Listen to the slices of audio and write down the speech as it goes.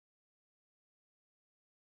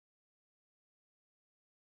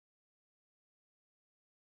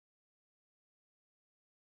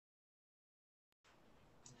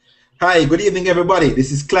Hi, good evening, everybody.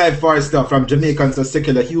 This is Clive Forrester from Jamaicans of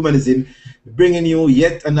Secular Humanism, bringing you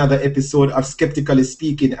yet another episode of Skeptically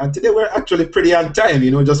Speaking. And today we're actually pretty on time,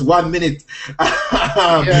 just 1 minute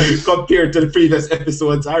Yes. compared to the previous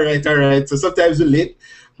episodes. All right. So sometimes we're late,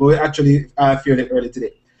 but we're actually fairly early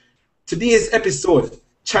today. Today's episode,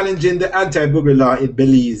 Challenging the Anti-Buggery Law in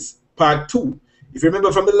Belize, Part 2. If you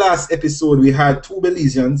remember from the last episode, we had two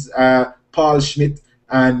Belizeans, Paul Schmidt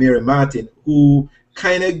and Mary Martin, who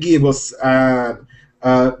kind of gave us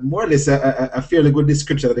more or less a fairly good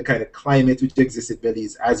description of the kind of climate which exists in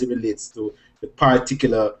Belize as it relates to the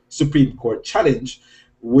particular Supreme Court challenge,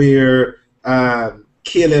 where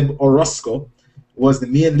Caleb Orozco was the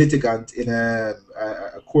main litigant in a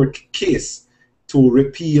court case to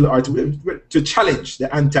repeal or to challenge the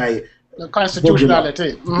The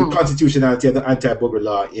constitutionality. the constitutionality of the anti-buggery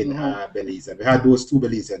law in Belize. And we had those two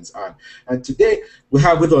Belizeans on. And today we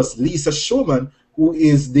have with us Lisa Showman, who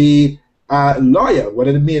is the lawyer, one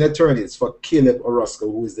of the main attorneys for Caleb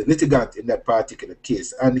Orozco, who is the litigant in that particular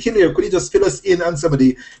case. And Hillier, could you just fill us in on some of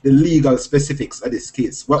the legal specifics of this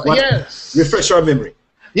case? Yes. Refresh our memory.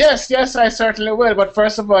 Yes, I certainly will. But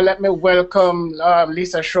first of all, let me welcome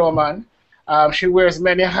Lisa Showman. She wears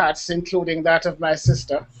many hats, including that of my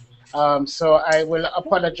sister. So I will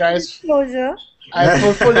apologize. Disclosure.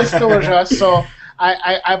 Full disclosure. So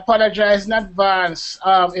I apologize in advance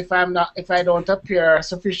if I don't appear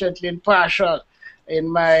sufficiently impartial in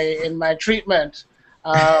my treatment.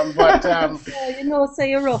 But so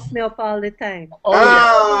you rough me up all the time.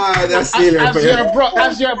 That's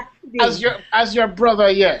as your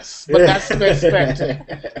brother, yes, but that's to be expected.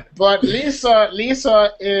 But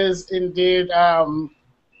Lisa is indeed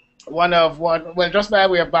just by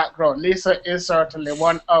way of background, Lisa is certainly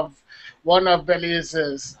one of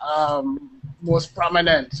Belize's most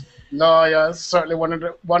prominent lawyers, certainly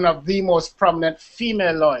one of the most prominent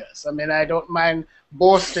female lawyers. I mean, I don't mind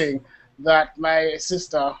boasting that my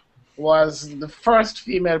sister was the first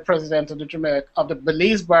female president of the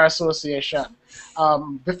Belize Bar Association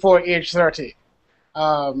before age 30.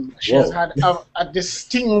 She has had a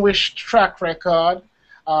distinguished track record,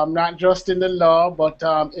 not just in the law, but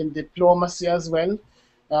in diplomacy as well.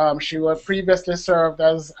 She was previously served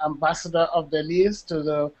as ambassador of Belize to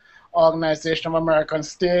the Organization of American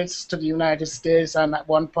States, to the United States, and at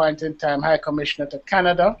one point in time, High Commissioner to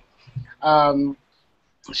Canada.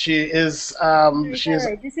 She is.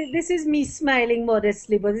 Right. This is me smiling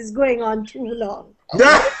modestly, but it's going on too long.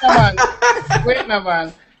 Wait, no,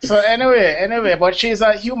 man. So anyway, but she's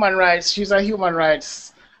a human rights. She's a human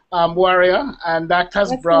rights warrior, and that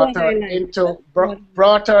has brought her into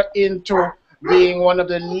being one of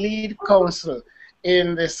the lead counsel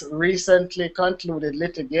in this recently concluded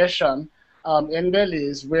litigation in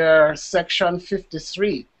Belize, where Section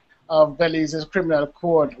 53 of Belize's criminal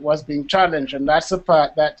code was being challenged, and that's the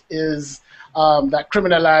part that is that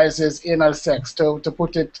criminalizes anal sex. To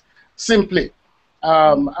put it simply,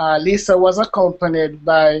 Lisa was accompanied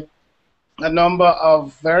by a number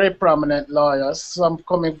of very prominent lawyers,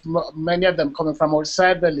 many of them coming from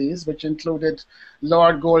outside Belize, which included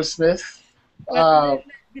Lord Goldsmith.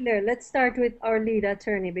 Let's start with our lead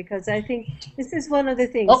attorney, because I think this is one of the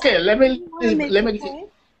things. Okay, let me.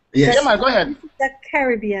 Yes. Yeah, man, go ahead. This is a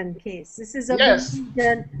Caribbean case. This is a Yes.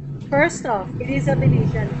 Belizean. First off, it is a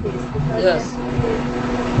Belizean case because Yes.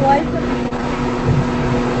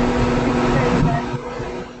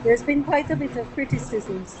 there's been quite a bit of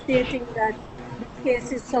criticism stating that the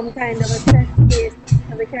case is some kind of a test case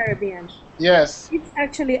of the Caribbean. Yes. It's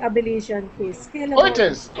actually a Belizean case. It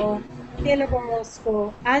is. Caleb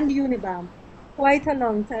Orozco and Unibam, quite a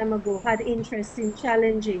long time ago, had interest in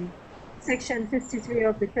challenging Section 53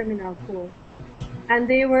 of the Criminal Code. And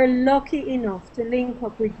they were lucky enough to link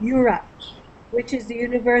up with URAP, which is the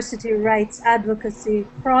University Rights Advocacy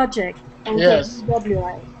Project on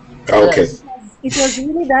WI. Okay. It was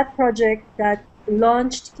really that project that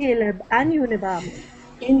launched Caleb and Unibam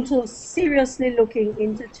into seriously looking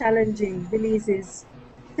into challenging Belize's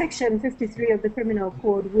Section 53 of the Criminal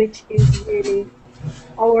Code, which is really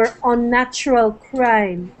our unnatural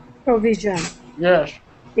crime provision. Yes.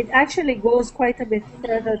 It actually goes quite a bit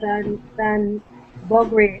further than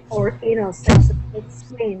buggery or anal sex. I'll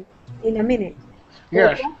explain in a minute.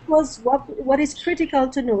 Yes. What is critical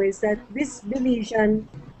to know is that this Belizean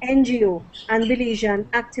NGO and Belizean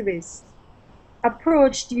activists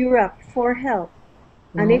approached Europe for help,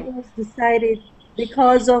 and it was decided,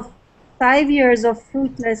 because of 5 years of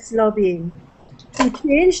fruitless lobbying to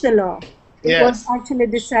change the law, it was actually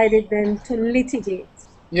decided then to litigate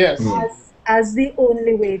Yes. as the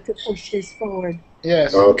only way to push this forward.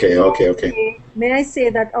 Yes. Okay. May I say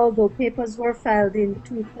that although papers were filed in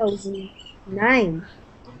 2009,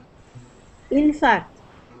 in fact,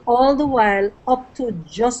 all the while up to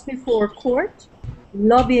just before court,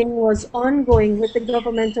 lobbying was ongoing with the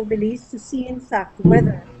government of Belize to see, in fact,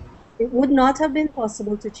 whether it would not have been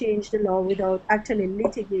possible to change the law without actually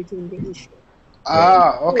litigating the issue.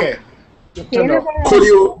 Ah, So, okay. Good to Caleb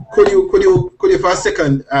know. Could you for a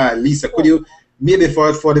second, Lisa, could you maybe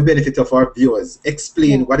for the benefit of our viewers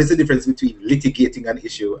explain what is the difference between litigating an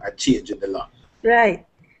issue and changing the law? right.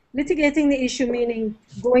 Litigating the issue meaning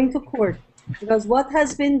going to court. Because what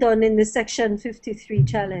has been done in the Section 53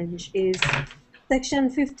 challenge is Section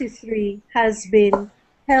 53 has been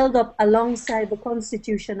held up alongside the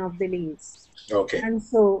Constitution of Belize. Okay. And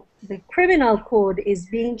so the criminal code is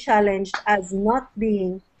being challenged as not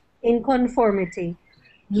being in conformity,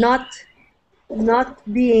 not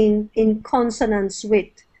being in consonance with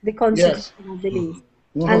the Yes. Constitution of Belize.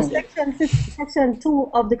 And Mm-hmm. Section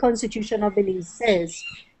 2 of the Constitution of Belize says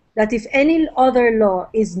that if any other law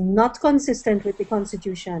is not consistent with the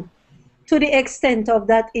Constitution, to the extent of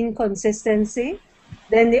that inconsistency,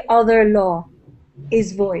 then the other law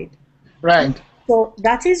is void. Right. So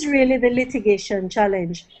that is really the litigation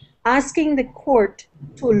challenge, asking the court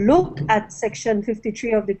to look at Section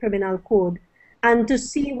 53 of the Criminal Code and to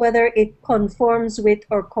see whether it conforms with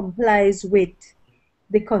or complies with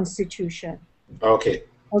the Constitution. Okay.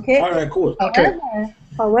 Okay. All right. Cool. Okay.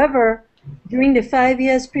 However, during the 5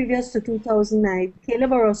 years previous to 2009,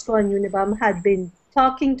 Caleb Orozco and Unibam had been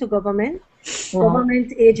talking to government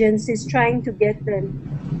agencies, trying to get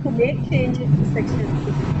them to make changes to Section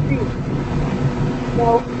 53.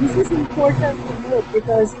 Now, this is important to note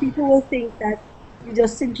because people will think that you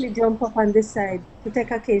just simply jump up and decide to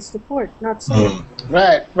take a case to court. Not so.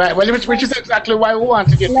 Right. Well, which is exactly why we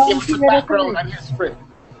wanted you to give us the background and history.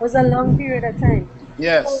 It was a long period of time.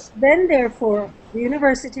 Yes. So then, therefore, the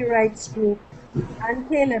University Rights Group and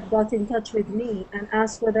Caleb got in touch with me and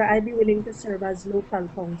asked whether I'd be willing to serve as local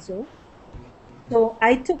counsel. So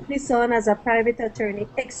I took this on as a private attorney,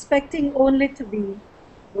 expecting only to be,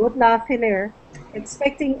 don't laugh, Hilaire,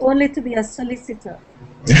 expecting only to be a solicitor.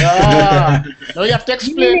 Now you have to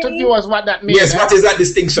explain to viewers what that means. Yes, what is that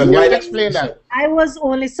distinction? Why explain that? I was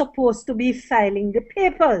only supposed to be filing the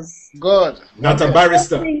papers. Good. Not a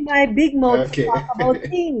barrister. Opening my big mouth to talk about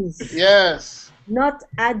things. Yes. Not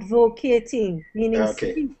advocating, meaning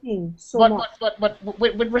speaking so much. But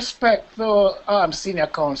with respect to senior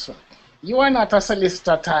counsel, you are not a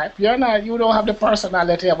solicitor type. You don't have the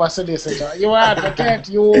personality of a solicitor. You are advocate.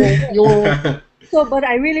 You. So, but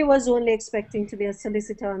I really was only expecting to be a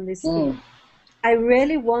solicitor on this case. I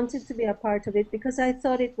really wanted to be a part of it because I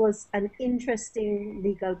thought it was an interesting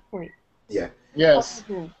legal point. Yeah. Yes.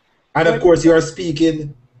 And of course, you are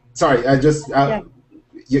speaking. Sorry, I just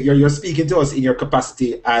you're speaking to us in your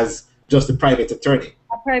capacity as just a private attorney.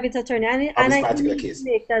 A private attorney, and I need to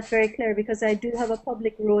make that very clear because I do have a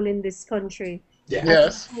public role in this country. Yeah.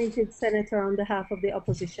 Yes. As appointed senator on behalf of the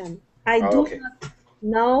opposition. I do not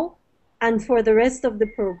now. And for the rest of the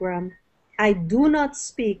program, I do not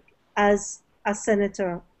speak as a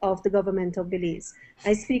senator of the government of Belize.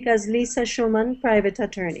 I speak as Lisa Schumann, private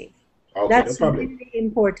attorney. That's really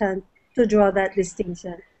important to draw that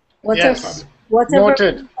distinction.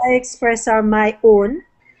 Whatever I express are my own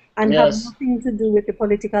and have nothing to do with the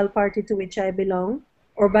political party to which I belong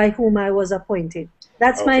or by whom I was appointed.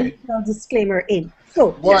 That's my little disclaimer in.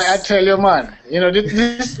 So, boy, I tell you, man,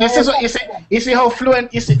 this is what you see how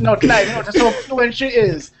fluent is it not like, that's how fluent she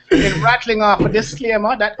is in rattling off a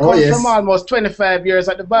disclaimer that comes from almost 25 years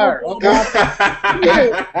at the bar.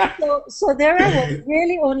 So there I was,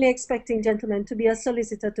 really only expecting, gentlemen, to be a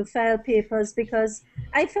solicitor to file papers because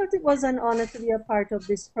I felt it was an honor to be a part of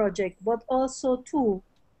this project, but also too,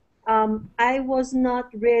 I was not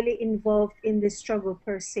really involved in the struggle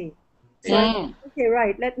per se. So okay,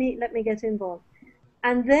 right, let me get involved.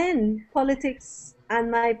 And then politics and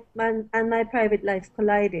my private life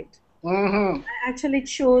collided. I actually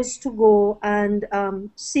chose to go and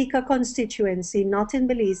seek a constituency, not in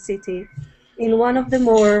Belize City, in one of the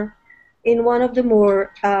more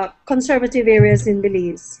conservative areas in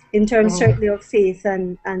Belize, in terms certainly of faith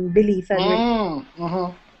and belief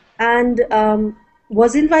and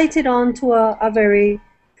was invited on to a very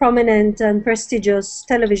prominent and prestigious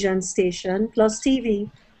television station, Plus TV,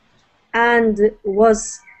 and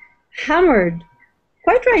was hammered,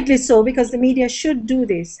 quite rightly so, because the media should do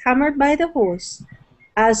this, hammered by the host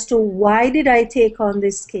as to why did I take on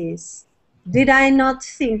this case? Did I not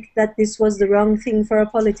think that this was the wrong thing for a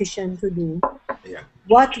politician to do? Yeah.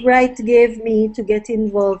 what right gave me to get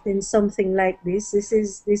involved in something like this? This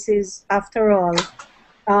is after all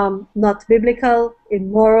not biblical,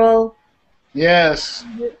 immoral. Yes.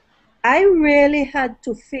 I really had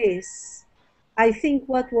to face, I think,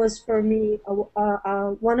 what was for me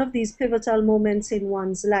one of these pivotal moments in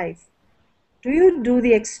one's life. Do you do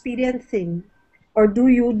the expedient thing, or do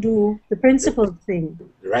you do the principled thing?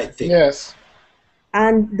 The right thing. Yes.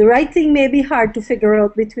 And the right thing may be hard to figure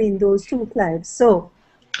out between those two, Clive. So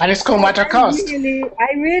And it's come at a cost. I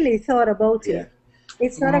really thought about Yeah. it.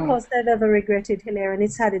 It's not a cost I've ever regretted, Hilaire, and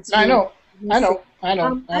it's had its I know. reasons. I know. I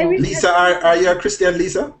know. I know. Lisa, are you a Christian,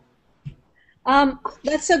 Lisa?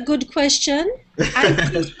 That's a good question.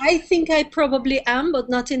 I think I probably am, but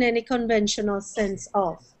not in any conventional sense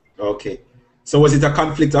of. Okay. So was it a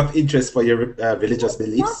conflict of interest for your religious Not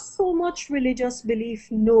beliefs? so much religious belief,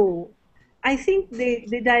 no. I think the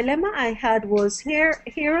dilemma I had was here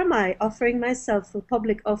am I offering myself for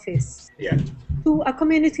public office Yeah. to a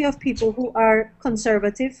community of people who are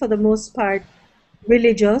conservative, for the most part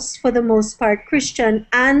religious, for the most part Christian,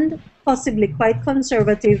 and possibly quite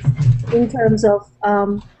conservative in terms of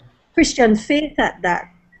Christian faith at that.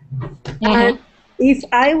 And if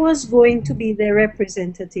I was going to be their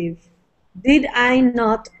representative, did I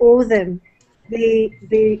not owe them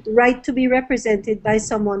the right to be represented by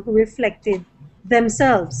someone who reflected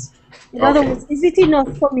themselves? In other words, is it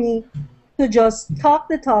enough for me to just talk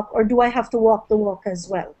the talk, or do I have to walk the walk as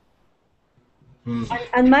well?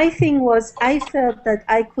 And my thing was, I felt that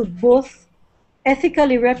I could both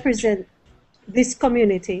ethically represent this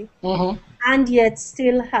community and yet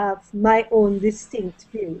still have my own distinct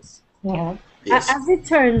views. Yes. As it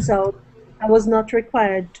turns out, I was not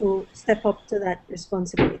required to step up to that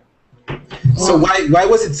responsibility. So why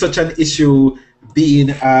was it such an issue being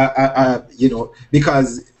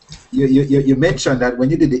because you mentioned that when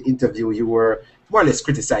you did the interview you were more or less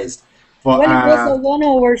criticized for Well, it was a 1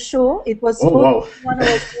 hour show. It was supposed to be a 1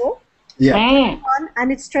 hour show. Yeah.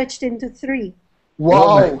 And it stretched into 3. Wow.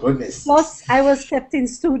 Oh my goodness. Plus, I was kept in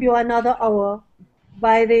studio another hour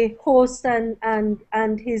by the host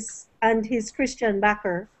and his Christian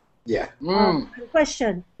backer. Yeah.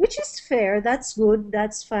 Question, which is fair. That's good.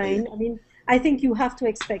 That's fine. I mean, I think you have to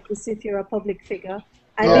expect this if you're a public figure.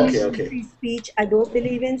 I believe in free speech. I don't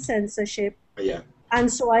believe in censorship. Yeah.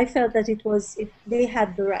 And so I felt that they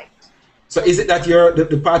had the right. So is it that you're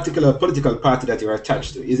the particular political party that you're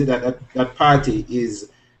attached to? Is it that party is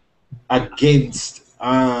against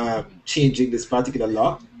changing this particular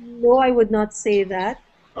law? No, I would not say that.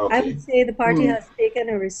 Okay. I would say the party has taken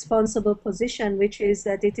a responsible position, which is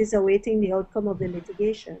that it is awaiting the outcome of the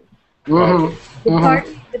litigation. Okay.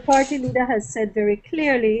 The party leader has said very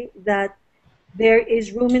clearly that there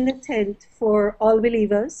is room in the tent for all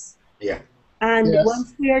believers. Yeah. And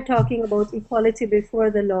once we are talking about equality before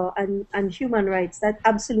the law and human rights, that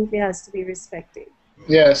absolutely has to be respected.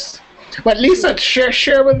 Yes. But Lisa,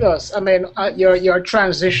 share with us, I mean, your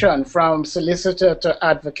transition from solicitor to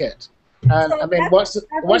advocate. And So I mean, that-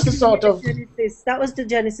 what's the sort of... genesis? That was the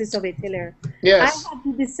genesis of it, Hilaire. Yes. I had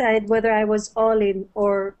to decide whether I was all in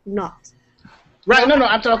or not. Right, no,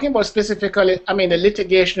 I'm talking about specifically, I mean, the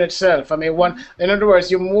litigation itself. I mean, in other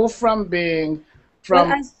words, you move from being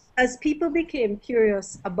Well, as people became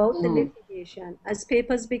curious about the litigation, as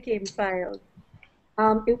papers became filed,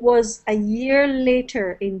 it was a year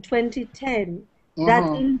later in 2010 that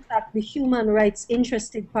in fact the human rights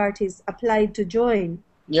interested parties applied to join.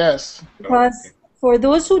 Yes. Because for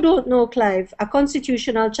those who don't know, Clive, a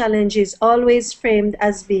constitutional challenge is always framed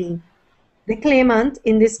as being the claimant,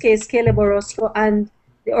 in this case Caleb Orozco and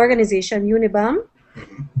the organization Unibam,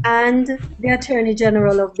 and the Attorney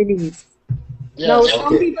General of Belize. Yes. Now,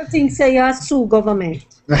 some people think say you sue government.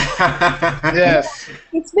 Yes.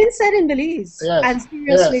 It's been said in Belize, Yes. and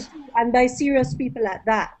seriously, Yes. too, and by serious people at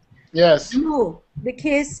that. Yes. No, the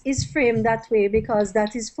case is framed that way because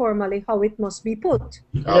that is formally how it must be put.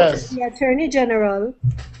 Yes. The Attorney General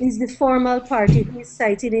is the formal party who is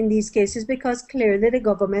cited in these cases because clearly the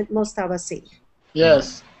government must have a say.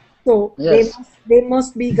 Yes. So Yes. they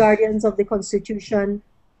must be guardians of the Constitution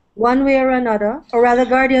one way or another, or rather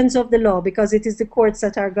guardians of the law, because it is the courts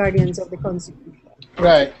that are guardians of the Constitution.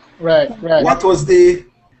 Right. What was the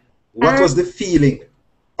feeling?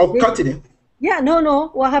 Oh, continue. Yeah, no.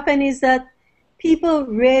 What happened is that people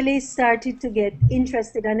really started to get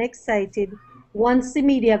interested and excited once the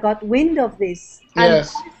media got wind of this.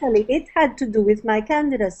 Yes. And actually, it had to do with my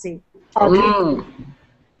candidacy. Mm.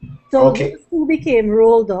 So Okay. those two became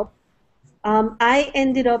rolled up. I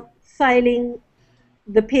ended up filing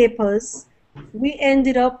the papers. We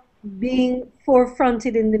ended up being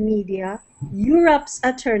forefronted in the media. Europe's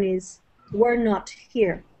attorneys were not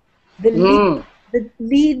here. The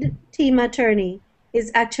lead team attorney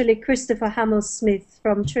is actually Christopher Hamill Smith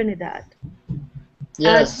from Trinidad.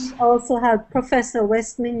 Yes. And we also have Professor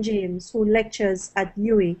Westman James, who lectures at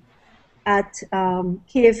UWI at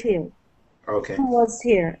Cave Hill, Okay. who was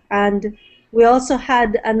here. And we also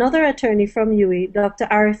had another attorney from UWI, Dr.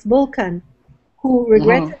 Arif Bulkan, who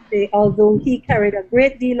regrettably, although he carried a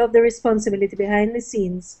great deal of the responsibility behind the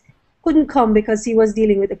scenes, couldn't come because he was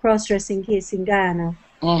dealing with the cross-dressing case in Guyana.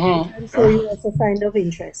 I'm sure you also find of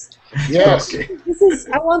interest. Yes. So this is,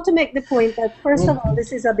 I want to make the point that, first of all,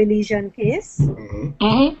 this is a Belizean case,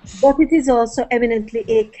 but it is also eminently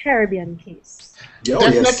a Caribbean case. Oh,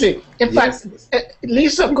 Definitely. Yes. In fact,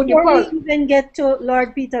 Lisa, could you Before we even get to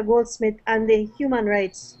Lord Peter Goldsmith and the human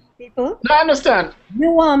rights people, No, I understand.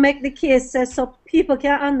 you want to make the case so people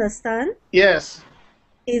can understand Yes.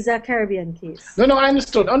 is a Caribbean case. No, I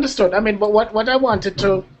understood. I mean, but what I wanted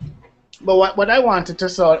to,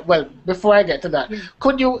 sort, well, before I get to that,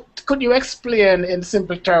 could you explain in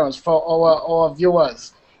simple terms for our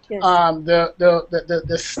viewers, Yes.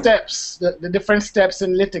 the steps, the different steps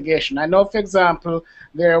in litigation? I know, for example,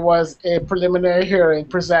 there was a preliminary hearing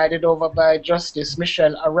presided over by Justice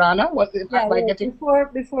Michelle Arana.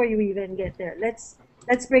 Before you even get there, let's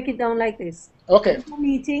break it down like this. Okay. The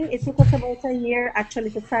meeting, it took us about a year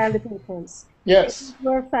actually to file the papers. Yes. They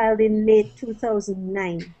were filed in late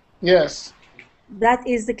 2009. Yes. That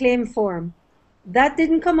is the claim form. That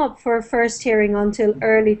didn't come up for a first hearing until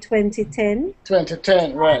early 2010.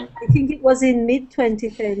 2010, right. I think it was in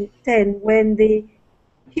mid-2010 when the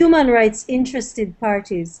human rights interested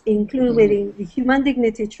parties, including the Human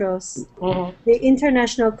Dignity Trust, the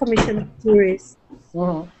International Commission of Jurists,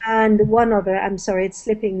 and one other, I'm sorry, it's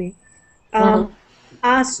slipping me,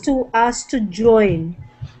 asked to join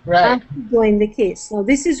the case. Now,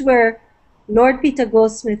 this is where Lord Peter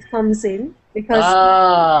Goldsmith comes in, because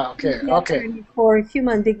he's the attorney for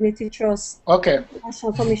Human Dignity Trust,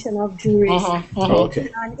 National Commission of Jurists,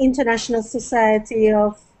 and International Society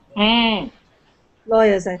of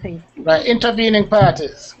Lawyers, I think. Right, intervening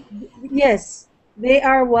parties. Yes, they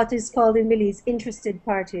are what is called in Belize interested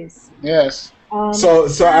parties. Yes. So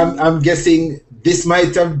I'm guessing this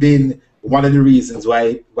might have been one of the reasons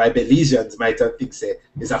why Belizeans might have fixed it.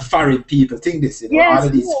 It's a foreign people think this, Yes, all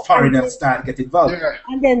of these foreigners start get involved. Yeah.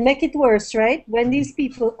 And then make it worse, right? When these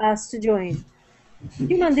people ask to join,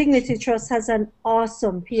 Human Dignity Trust has an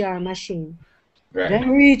awesome PR machine. Right. They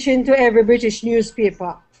reach into every British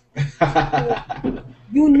newspaper.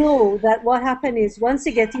 You know that what happened is once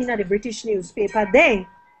you get in at the British newspaper, then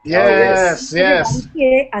Yes.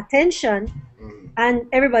 pay attention, and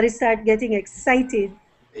everybody start getting excited.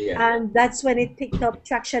 Yeah. And that's when it picked up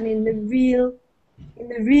traction in the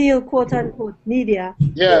real quote unquote media.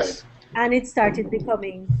 Yes. And it started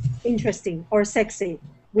becoming interesting or sexy.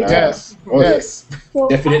 Yes. Yes. So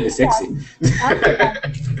Definitely sexy.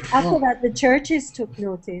 After that, the churches took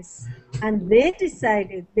notice and they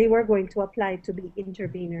decided they were going to apply to be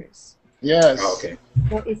interveners. Yes. Okay.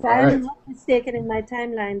 Now, if I'm not mistaken in my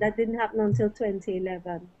timeline, that didn't happen until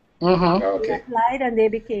 2011. They Okay. applied and they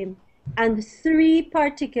became, and three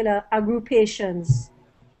particular agrupations: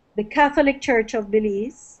 the Catholic Church of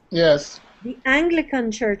Belize, Yes. the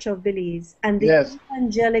Anglican Church of Belize, and the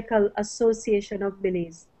Evangelical Association of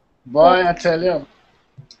Belize. Boy, I tell you,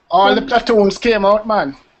 all the platoons came out,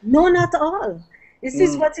 man. No, not all. This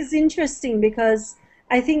is what is interesting, because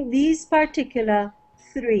I think these particular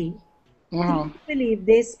three believe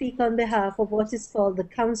they speak on behalf of what is called the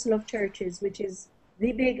Council of Churches, which is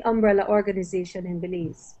the big umbrella organization in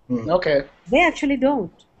Belize. Okay. They actually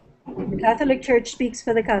don't. The Catholic Church speaks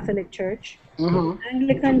for the Catholic Church.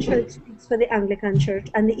 Anglican Church speaks for the Anglican Church,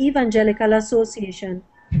 and the Evangelical Association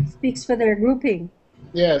speaks for their grouping.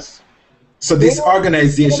 Yes. So this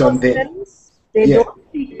organization, they don't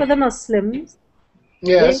speak for the Muslims.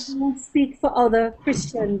 Yes. They don't speak for other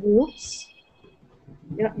Christian groups.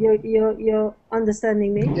 You're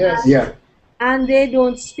understanding me? Yes. Yeah. And they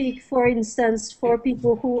don't speak, for instance, for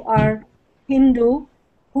people who are Hindu,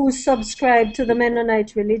 who subscribe to the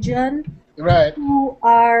Mennonite religion, Right. who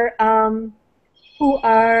are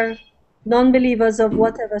non-believers of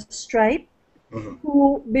whatever stripe,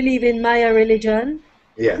 who believe in Maya religion,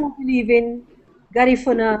 who believe in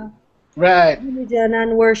Garifuna religion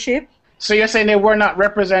and worship. So you're saying they were not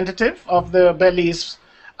representative of the Belize,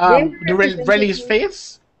 the Belize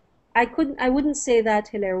faiths? I wouldn't say that,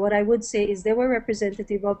 Hilaire. What I would say is they were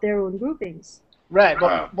representative of their own groupings. Right,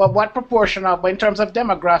 but what proportion of, in terms of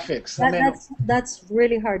demographics? That's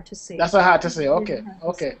really hard to say. That's hard to say. Okay,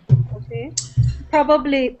 okay. Okay.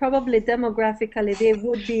 Probably demographically they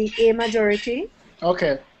would be a majority.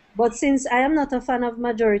 Okay. But since I am not a fan of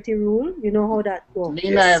majority rule, you know how that goes. Me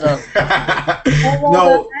neither.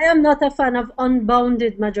 No, I am not a fan of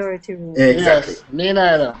unbounded majority rule. exactly. Yes, me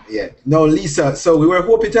neither. Yeah. No, Lisa. So we were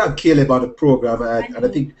hoping to have Caleb on the program, and I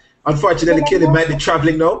think unfortunately Caleb might be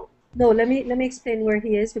traveling now. No, let me explain where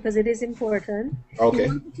he is because it is important. Okay. He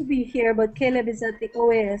wanted to be here, but Caleb is at the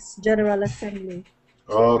OAS General Assembly.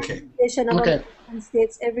 Okay. The Organization of Okay. American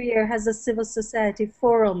States every year has a civil society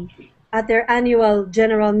forum at their annual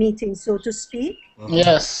general meeting, so to speak.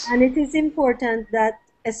 Yes. And it is important that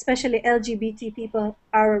especially LGBT people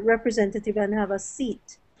are representative and have a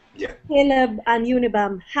seat. Yeah. Caleb and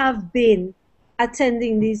Unibam have been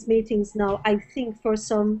attending these meetings now, I think, for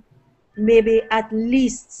some maybe at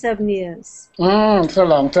least 7 years. It's a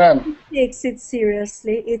long time. He takes it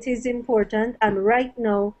seriously. It is important, and right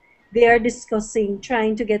now they are discussing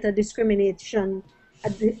trying to get an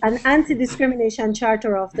anti-discrimination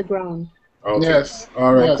charter off the ground. Okay. Yes.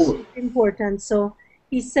 All right. Yes. Cool. It's important. So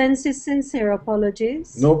he sends his sincere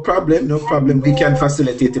apologies. No problem. No problem. We can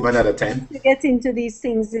facilitate him another time. To get into these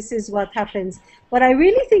things, this is what happens. But I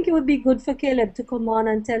really think it would be good for Caleb to come on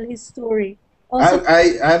and tell his story. Also,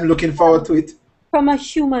 I'm looking forward to it. from a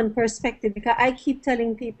human perspective, because I keep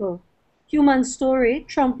telling people, human story,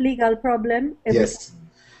 Trump legal problem. Yes.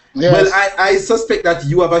 Yes. Well, I suspect that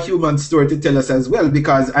you have a human story to tell us as well,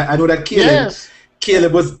 because I know that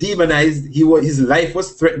Caleb was demonized. His life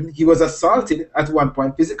was threatened. He was assaulted at one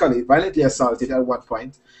point, physically, violently assaulted at one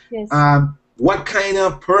point. Yes. What kind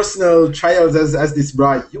of personal trials has this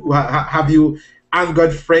brought you? Have you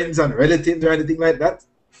angered friends and relatives or anything like that?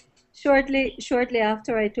 Shortly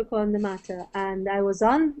after I took on the matter, and I was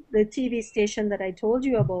on the TV station that I told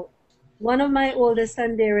you about, one of my oldest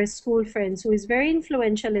and dearest school friends, who is very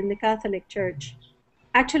influential in the Catholic Church,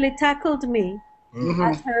 actually tackled me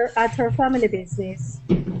at her family business,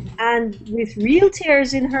 and with real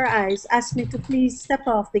tears in her eyes, asked me to please step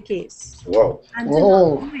off the case. Wow. And to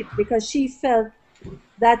not do it because she felt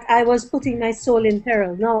that I was putting my soul in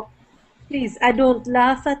peril. Now, please, I don't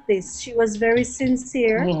laugh at this. She was very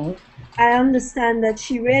sincere. I understand that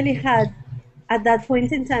she really had, at that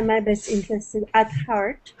point in time, my best interest at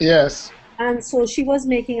heart. Yes. And so she was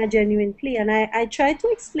making a genuine plea. And I tried to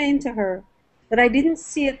explain to her that I didn't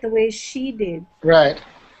see it the way she did. Right.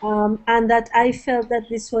 And that I felt that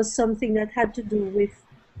this was something that had to do with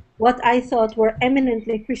what I thought were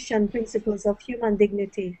eminently Christian principles of human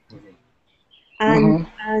dignity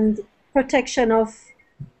and protection of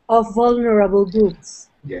vulnerable groups.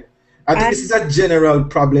 Yeah. I think this is a general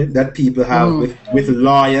problem that people have with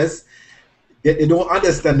lawyers. They don't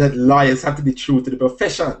understand that lawyers have to be true to the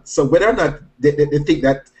profession. So whether or not they think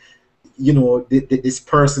that, you know, this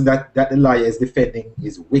person that the lawyer is defending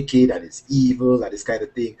is wicked and is evil and this kind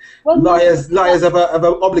of thing, well, lawyers have an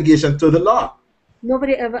obligation to the law.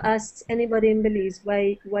 Nobody ever asks anybody in Belize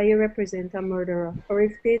why you represent a murderer, or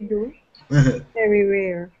if they do, very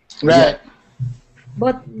rare. Right.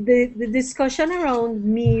 But the discussion around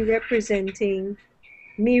me representing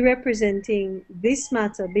this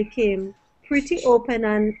matter became pretty open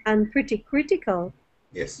and pretty critical.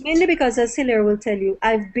 Yes. Mainly because, as Hilaire will tell you,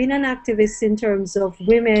 I've been an activist in terms of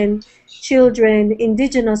women, children,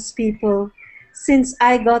 indigenous people since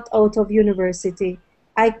I got out of university.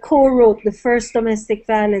 I co-wrote the first domestic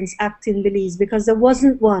violence act in Belize because there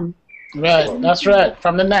wasn't one. Right, that's right,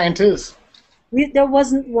 from the 90s. There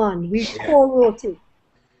wasn't one. We co-wrote it.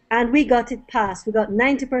 And we got it passed. We got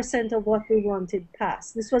 90% of what we wanted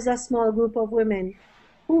passed. This was a small group of women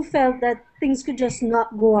who felt that things could just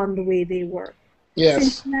not go on the way they were. Yes.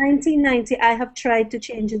 Since 1990, I have tried to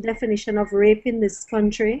change the definition of rape in this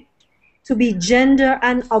country to be gender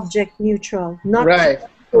and object neutral. Not right.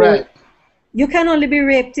 You can only be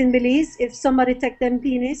raped in Belize if somebody take them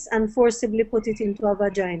penis and forcibly put it into a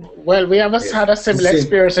vagina. Well, we have had a similar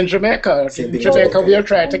experience in Jamaica. In Jamaica, we are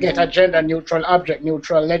trying to get a gender neutral, object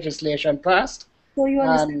neutral legislation passed. So you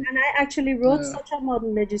understand, and I actually wrote such a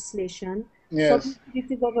model legislation, submitted it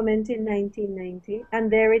to government in 1990,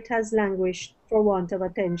 and there it has languished for want of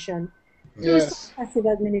attention. Yes. Passive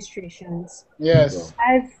administrations. Yes.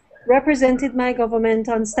 I've represented my government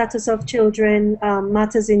on status of children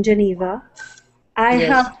matters in Geneva. I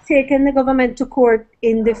have taken the government to court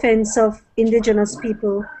in defense of indigenous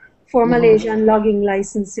people for Malaysian logging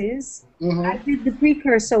licenses. I did the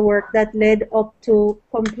precursor work that led up to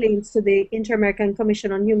complaints to the Inter-American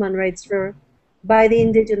Commission on Human Rights by the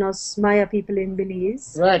indigenous Maya people in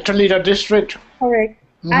Belize. Right, Toledo District. Correct.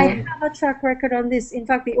 I have a track record on this. In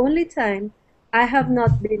fact, the only time I have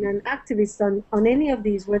not been an activist on any of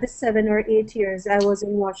these were the 7 or 8 years I was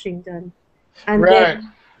in Washington. And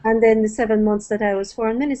then and then the 7 months that I was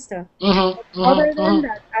foreign minister. Other than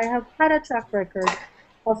that, I have had a track record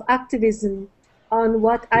of activism on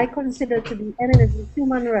what I consider to be eminently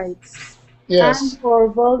human rights and for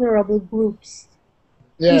vulnerable groups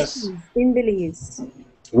issues in Belize.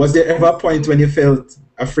 Was there ever a point when you felt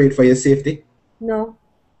afraid for your safety? No.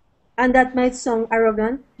 And that might sound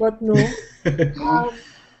arrogant, but no.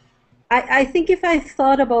 I think if I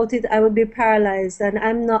thought about it, I would be paralyzed, and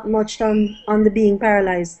I'm not much on the being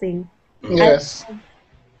paralyzed thing. Yes.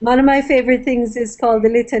 One of my favorite things is called the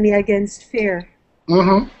Litany Against Fear.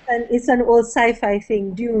 And it's an old sci-fi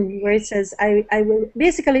thing, Dune, where it says, I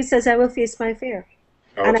will face my fear.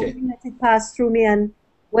 And I will let it pass through me, and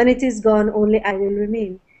when it is gone, only I will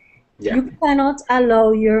remain. Yeah. You cannot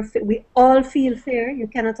allow we all feel fear, you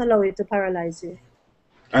cannot allow it to paralyze you.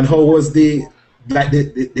 And how was the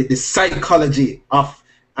psychology of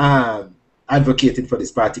advocating for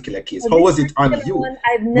this particular case? How was it on you?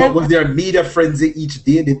 Was there a media frenzy each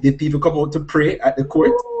day? Did people come out to pray at the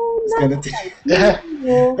court? Kind of thing.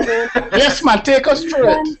 No. Yes, man, take us through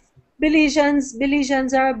it.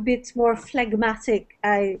 Belizeans are a bit more phlegmatic,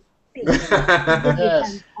 I think.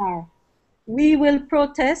 Yes. We will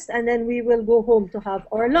protest and then we will go home to have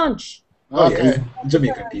our lunch. Okay.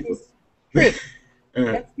 Jamaican people.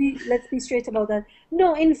 Let's be straight about that.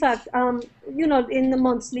 No, in fact, in the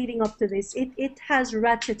months leading up to this, it has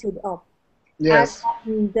ratcheted up. Yes. I've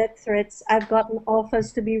gotten death threats. I've gotten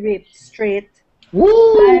offers to be raped straight.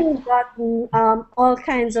 Woo! I've gotten all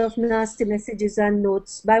kinds of nasty messages and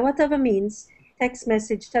notes by whatever means: text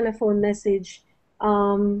message, telephone message,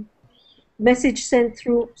 message sent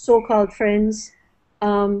through so-called friends,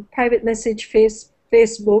 private message,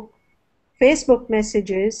 Facebook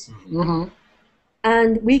messages.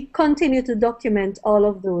 And we continue to document all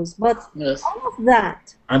of those. But all of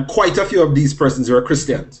that... And quite a few of these persons are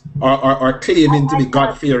Christians, are claiming to be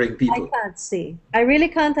God-fearing people. I can't say. I really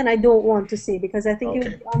can't, and I don't want to say, because I think it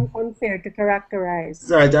would be unfair to characterize.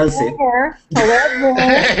 It's all right, I'll say. However,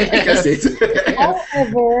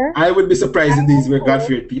 I would be surprised if these were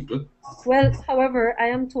God-fearing people. Well, however, I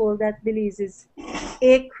am told that Belize is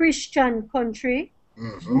a Christian country.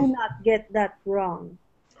 Do not get that wrong.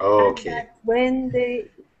 Okay. And that when the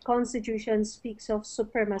Constitution speaks of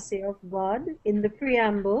supremacy of God in the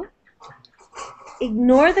preamble,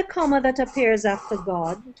 ignore the comma that appears after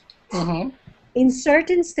God, insert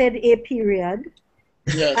instead a period,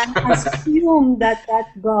 and assume that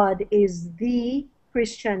God is the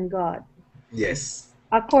Christian God. Yes.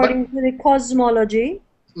 According to the cosmology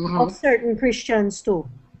of certain Christians too.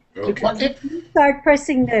 Okay. But if you start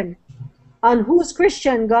pressing them on whose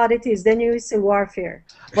Christian God it is, then you see warfare.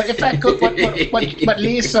 But if I could, but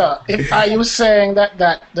Lisa, are you saying that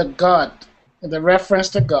the God, the reference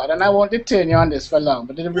to God, and I won't detain you on this for long,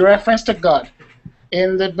 but the reference to God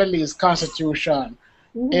in the Belize Constitution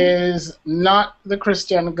is not the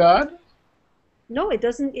Christian God? No, it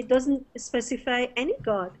doesn't. It doesn't specify any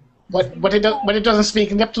God. But it doesn't speak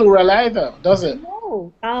in the plural either, does it?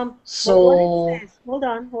 No. So what it says, hold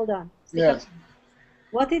on. Yes.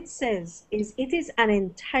 What it says is it is an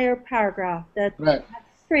entire paragraph that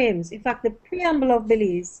frames. In fact, the preamble of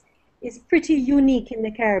Belize is pretty unique in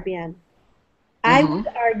the Caribbean. I would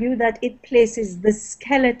argue that it places the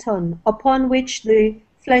skeleton upon which the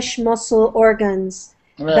flesh, muscle, organs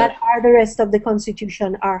that are the rest of the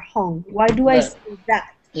Constitution are hung. Why do I say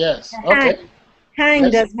that? Yes. Okay.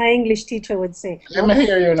 Hanged, as my English teacher would say. Let me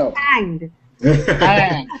hear you now. Hanged. What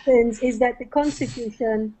happens is that the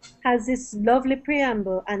Constitution has this lovely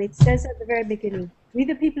preamble, and it says at the very beginning, we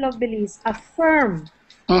the people of Belize affirm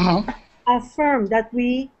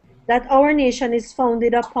that our nation is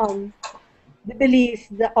founded upon the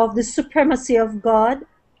belief of the supremacy of God,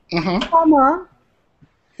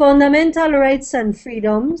 fundamental rights and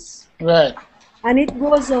freedoms. Right. And it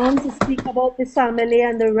goes on to speak about the family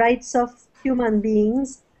and the rights of human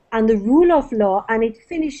beings and the rule of law, and it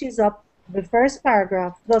finishes up the first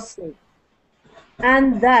paragraph thusly: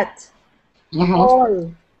 and that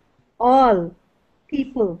all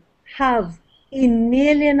people have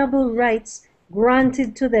inalienable rights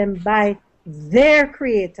granted to them by their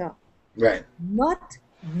creator. Right. Not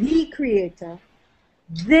the creator,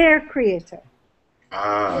 their creator.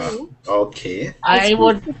 Okay. I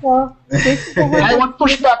would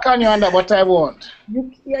push back on you on that, but I won't.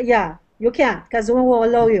 You can't, because we won't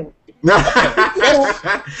allow you.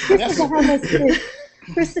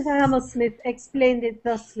 Christopher Hammersmith explained it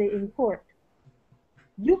thusly in court: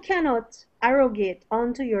 you cannot arrogate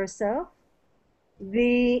unto yourself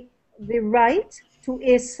the right to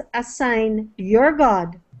assign your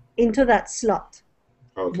God into that slot.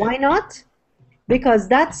 Okay. Why not? because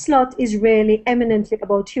that slot is really eminently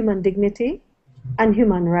about human dignity and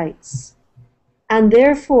human rights. And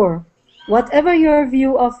therefore, whatever your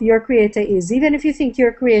view of your creator is, even if you think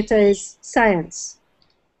your creator is science,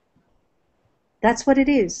 that's what it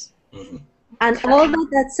is. And all that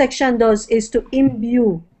that section does is to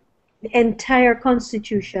imbue the entire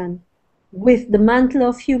Constitution with the mantle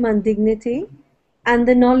of human dignity and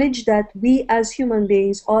the knowledge that we as human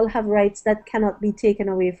beings all have rights that cannot be taken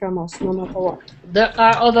away from us, no matter what. There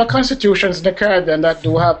are other constitutions in the Caribbean that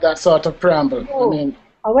do have that sort of preamble. No.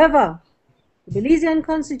 However, the Belizean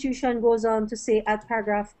Constitution goes on to say at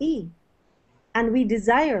paragraph E, and we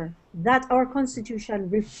desire that our Constitution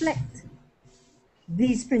reflect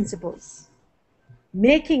these principles,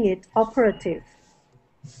 making it operative.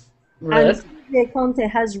 Right. And C.J. Conte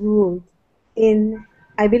has ruled in,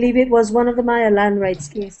 I believe it was one of the Maya land rights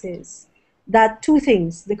cases, that two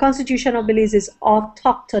things: the Constitution of Belize is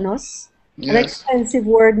autochthonous, an expensive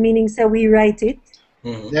word meaning so we write it.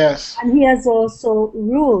 Yes. And he has also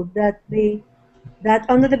ruled that that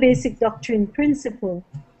under the basic doctrine principle,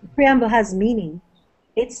 the preamble has meaning.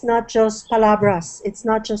 It's not just palabras. It's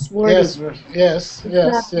not just words. Yes. It's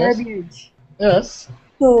not verbiage. Yes.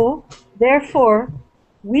 So, therefore,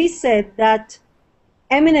 we said that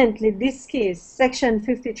eminently this case, Section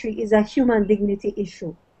 53, is a human dignity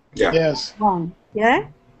issue. Yeah. Yes. One. Yeah?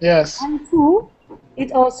 Yes. And two,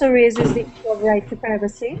 it also raises the issue of right to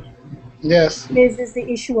privacy. Yes. It raises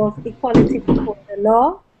the issue of equality before the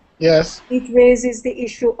law. Yes. It raises the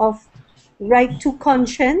issue of right to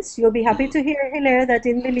conscience. You'll be happy to hear, Hilaire, that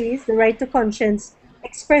in Belize, the right to conscience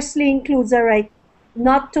expressly includes a right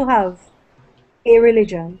not to have a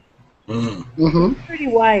religion. Pretty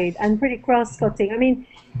wide and pretty cross-cutting. I mean,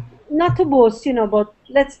 not to boast, but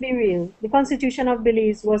let's be real. The Constitution of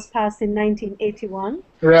Belize was passed in 1981.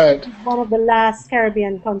 Right. It's one of the last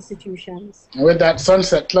Caribbean constitutions. With that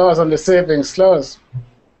sunset clause and the savings clause.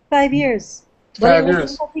 5 years. But 5 it was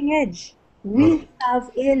years. cutting edge. We have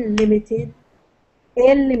a limited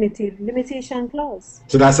limitation clause.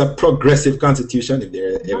 So that's a progressive constitution, if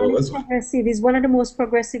there ever was one. Progressive is one of the most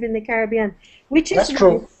progressive in the Caribbean, which is That's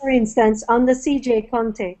true. for instance, under C.J.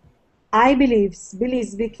 Conte, I believe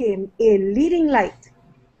Belize became a leading light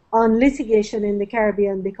on litigation in the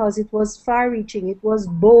Caribbean because it was far-reaching, it was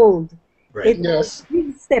bold, Right. it was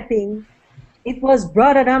big-stepping, it was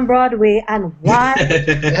broader than Broadway, and why?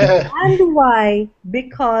 And why?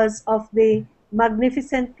 Because of the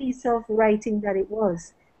magnificent piece of writing that it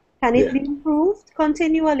was. Can it be improved?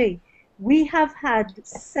 Continually. We have had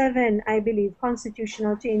 7, I believe,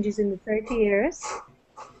 constitutional changes in the 30 years.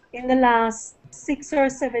 In the last 6 or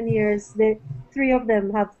 7 years, the 3 of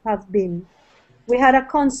them have been. We had a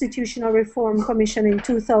Constitutional Reform Commission in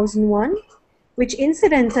 2001, which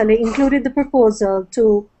incidentally included the proposal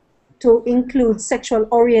to include sexual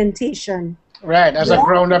orientation. Right, as a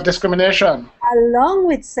ground of discrimination. Along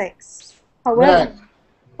with sex.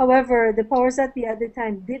 However, the powers that be at the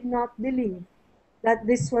time did not believe that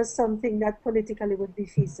this was something that politically would be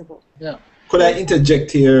feasible. Yeah. Could I interject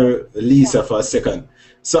here, Lisa, for a second?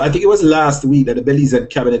 So I think it was last week that the Belizean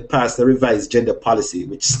cabinet passed a revised gender policy,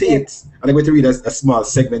 which states, and I'm going to read a small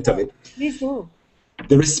segment of it. Please do.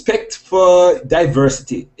 The respect for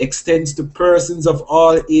diversity extends to persons of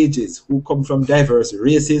all ages who come from diverse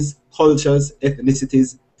races, cultures,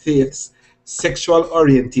 ethnicities, faiths, sexual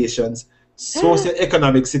orientations,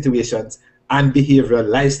 socioeconomic situations, and behavioral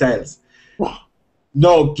lifestyles.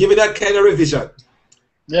 Now, give it that kind of revision.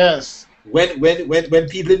 Yes. When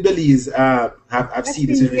people in Belize have seen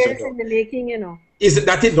this revision, in the making, is it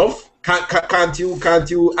not enough? Can't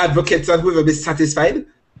you advocates and whoever be satisfied?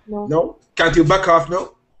 No. Can't you back off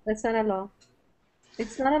now? That's not a law.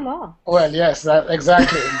 It's not a law. Well, yes,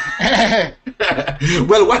 exactly.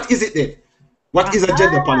 Well, what is it then? What is a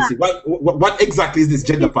gender policy? What exactly is this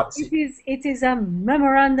gender policy? It is a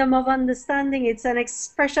memorandum of understanding. It's an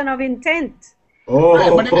expression of intent. Oh, right,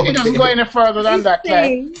 but it doesn't go any further than that,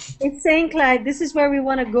 Clyde. It's saying, Clyde, this is where we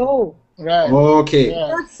want to go. Right. Okay. Yeah.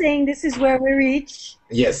 It's not saying this is where we reach.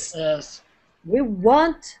 Yes. Yes. We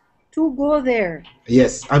want to go there.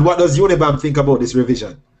 Yes. And what does UNIBAM think about this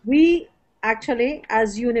revision? We actually,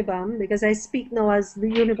 as UNIBAM, because I speak now as the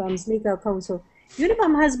UNIBAM's legal counsel,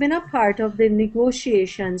 UNIBAM has been a part of the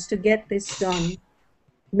negotiations to get this done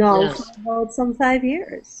now for about some 5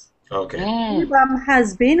 years. Okay. UNIBAM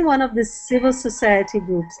has been one of the civil society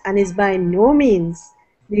groups and is by no means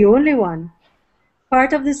the only one.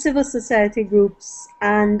 Part of the civil society groups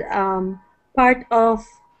and part of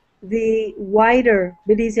the wider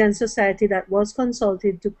Belizean society that was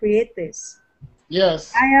consulted to create this.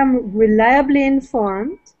 Yes. I am reliably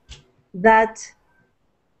informed that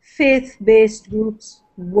faith-based groups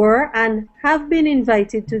were and have been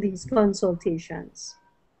invited to these consultations.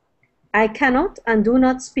 I cannot and do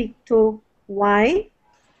not speak to why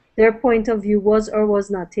their point of view was or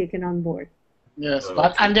was not taken on board. Yes,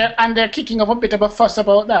 but and they're kicking up a bit of a fuss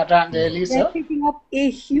about that, aren't they, Lisa? They're kicking up a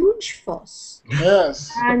huge fuss.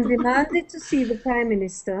 Yes. And demanded to see the Prime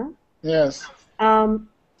Minister. Yes.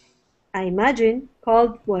 I imagine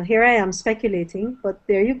called, well, here I am speculating, but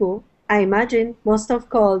there you go. I imagine must have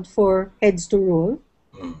called for heads to roll.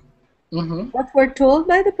 Mm-hmm. But we're told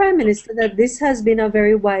by the Prime Minister that this has been a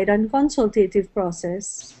very wide and consultative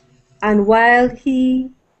process. And while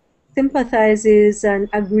he sympathizes and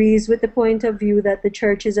agrees with the point of view that the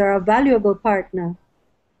churches are a valuable partner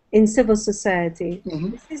in civil society,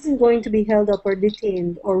 this isn't going to be held up or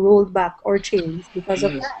detained or rolled back or changed because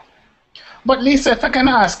of that. But Lisa, if I can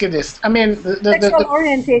ask you this, I mean, sexual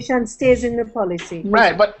orientation stays in the policy.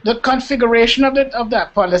 Right, but the configuration of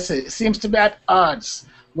that policy seems to be at odds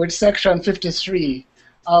with Section 53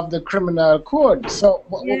 of the Criminal Code. So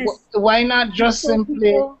why not just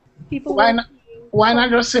simply why not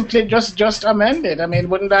just simply just amend it? I mean,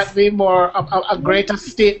 wouldn't that be more a greater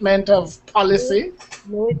statement of policy?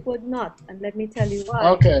 No, it would not, and let me tell you why.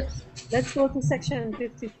 Okay. Let's go to Section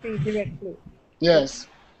 53 directly. Yes.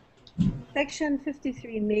 Section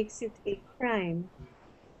 53 makes it a crime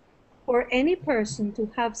for any person to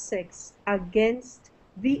have sex against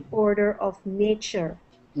the order of nature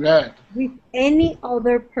with any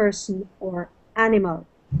other person or animal.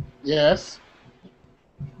 Yes.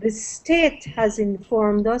 The state has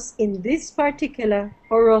informed us in this particular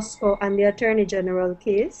Orozco and the Attorney General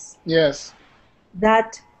case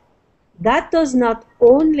that does not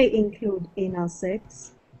only include anal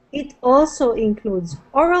sex, it also includes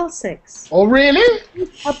oral sex. Oh, really? It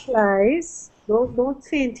applies, don't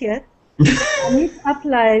faint yet, and it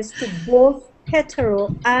applies to both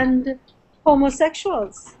hetero and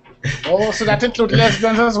homosexuals. Oh, so that includes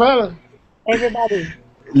lesbians as well? Everybody.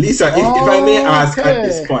 Lisa, if I may ask at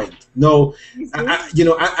this point, no,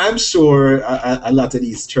 I'm sure a lot of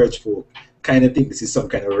these church folk kind of think this is some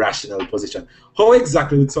kind of rational position. How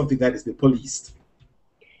exactly would something like this be policed?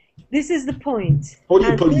 This is the point. How do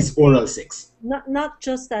you police oral sex? Not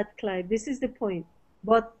just that, Clive. This is the point.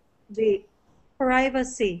 But the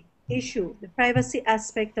privacy issue, the privacy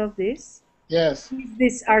aspect of this, is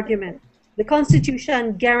this argument. The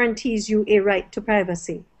Constitution guarantees you a right to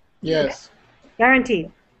privacy. Yes. Guaranteed.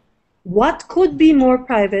 What could be more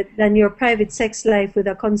private than your private sex life with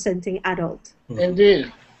a consenting adult?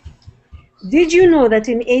 Indeed. Did you know that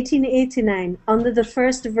in 1889, under the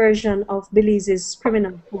first version of Belize's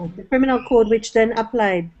criminal code, the criminal code which then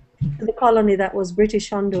applied to the colony that was British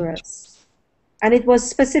Honduras, and it was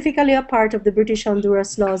specifically a part of the British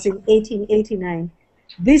Honduras laws in 1889,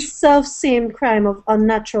 this self-same crime of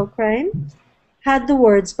unnatural crime had the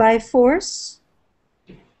words by force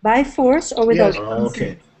or without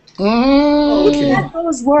consent. It had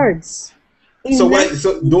those words. So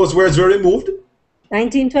those words were removed?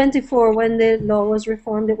 1924, when the law was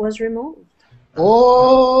reformed, it was removed.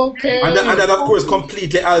 Okay. And that, of course,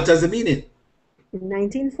 completely alters the meaning. In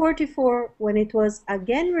 1944, when it was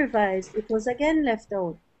again revised, it was again left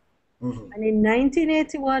out. And in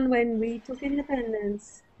 1981, when we took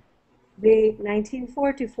independence, the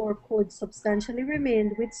 1944 code substantially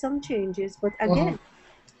remained with some changes, but again,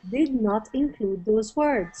 did not include those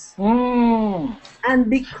words. And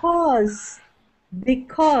because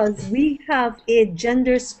we have a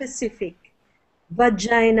gender-specific,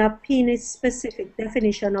 vagina, penis-specific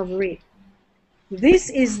definition of rape, this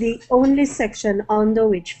is the only section under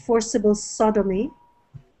which forcible sodomy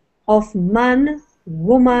of man,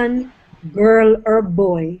 woman, girl, or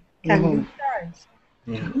boy can be charged.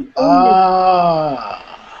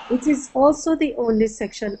 It is also the only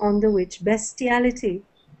section under which bestiality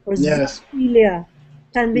or zoophilia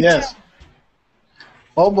can be charged.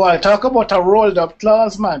 Oh boy, talk about a rolled up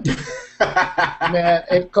clause, man. Man,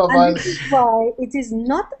 it covers. And this is why it is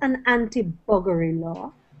not an anti-buggery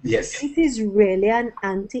law. Yes. It is really an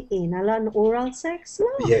anti-anal and oral sex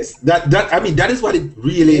law. Yes. That is what it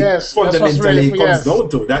really fundamentally comes down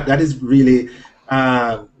to. That is really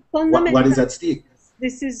what is at stake.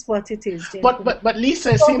 This is what it is. But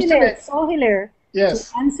Lisa, it seems to me. So Hilaire, to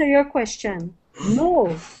answer your question,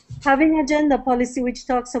 no, having a gender policy which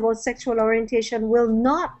talks about sexual orientation will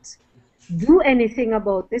not do anything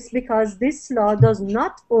about this, because this law does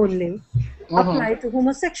not only apply to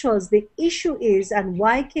homosexuals. The issue is, and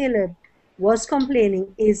why Caleb was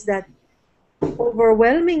complaining, is that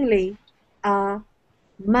overwhelmingly a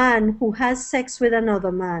man who has sex with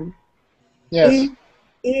another man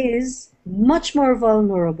is much more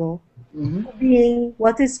vulnerable being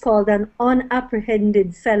what is called an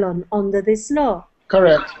unapprehended felon under this law.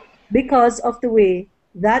 Correct. Because of the way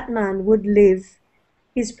that man would live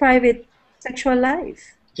his private sexual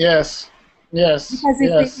life. Yes. Yes. Because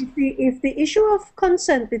Yes. if the issue of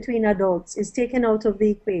consent between adults is taken out of the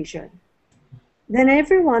equation, then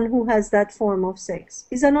everyone who has that form of sex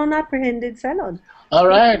is an unapprehended felon. All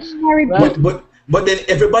right. Right. But then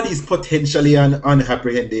everybody is potentially an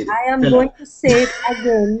unapprehended. I am going to say it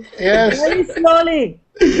again Yes. very slowly.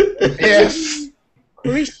 Yes.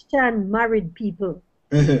 Christian married people.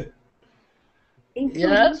 Including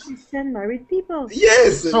Yes. Christian married people.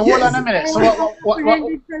 Yes. So hold on a minute.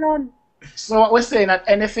 So what we're saying, that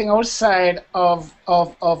anything outside of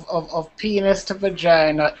penis to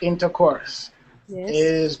vagina intercourse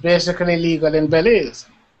is basically legal in Belize.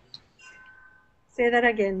 Say that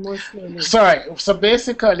again more slowly. Sorry. So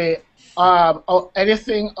basically,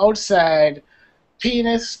 anything outside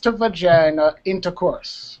penis to vagina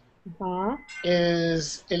intercourse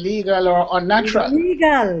is illegal or unnatural.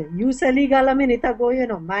 Illegal. You said legal a minute ago, you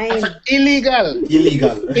know. Mine. Illegal.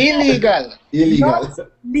 Illegal. Illegal. Illegal.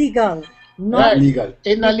 Not legal. Not Right. Legal.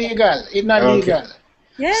 It's not legal. It's not legal.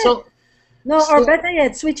 Yes. So, or better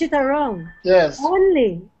yet, switch it around. yes.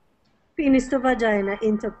 Only penis to vagina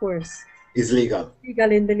intercourse Is legal.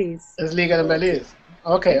 legal in Belize. It's legal in Belize.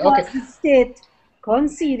 Okay, Because okay. the state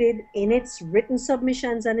conceded in its written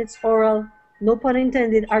submissions and its oral, no pun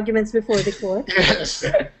intended, arguments before the court Yes.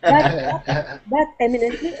 that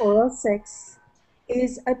eminently oral sex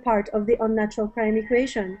is a part of the unnatural crime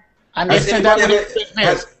equation. And they said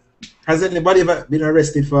that has anybody ever been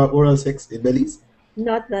arrested for oral sex in Belize?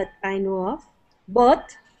 Not that I know of.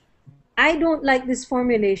 But I don't like this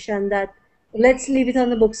formulation that let's leave it on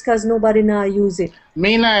the books because nobody now use it.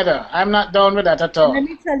 Me neither. I'm not down with that at all. Let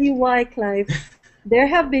me tell you why, Clive. There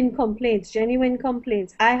have been complaints, genuine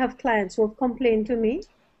complaints. I have clients who have complained to me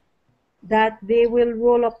that they will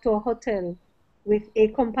roll up to a hotel with a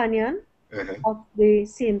companion of the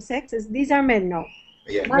same sex. These are men now.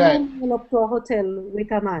 Yeah. Man will roll up to a hotel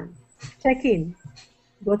with a man, check in,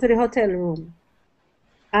 go to the hotel room.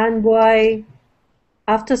 And boy,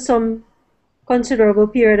 after some considerable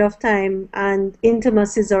period of time and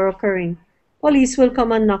intimacies are occurring, police will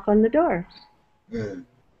come and knock on the door.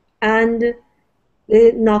 And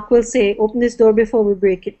the knock will say, open this door before we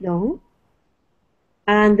break it down.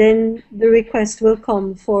 And then the request will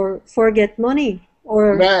come for get money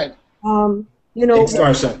or, you know,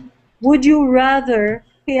 extortion. Would you rather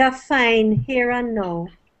pay a fine here and now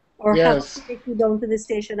or have Yes. to take you down to the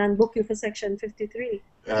station and book you for Section 53?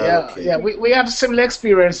 Yeah, we have similar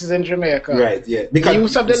experiences in Jamaica. Right, yeah. The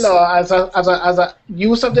use of the law as a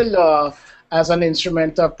use of the law as an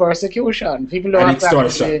instrument of persecution. People don't have to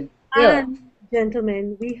actually, And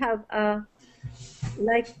gentlemen, we have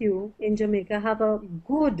like you in Jamaica, have a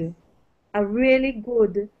really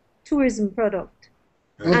good tourism product.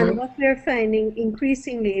 And what we're finding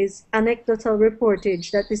increasingly is anecdotal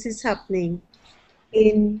reportage that this is happening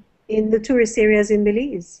in the tourist areas in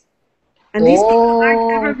Belize. And these people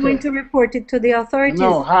aren't ever going to report it to the authorities.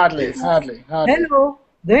 No, hardly. Hello,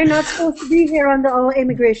 they're not supposed to be here under our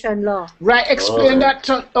immigration law. Right, explain that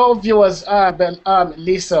to our viewers,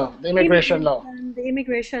 Lisa, the immigration law. The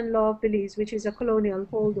immigration law of Belize, which is a colonial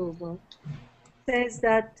holdover, says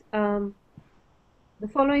that the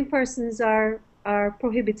following persons are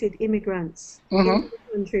prohibited immigrants in the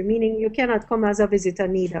country, meaning you cannot come as a visitor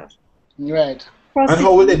neither. Right. And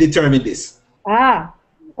how will they determine this?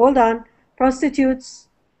 Hold on. Prostitutes,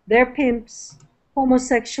 their pimps,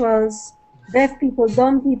 homosexuals, deaf people,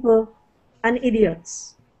 dumb people, and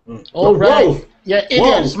idiots. Oh, right. Yeah,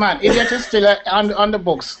 idiots, man. Idiot is still on the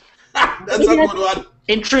books. That's a good one.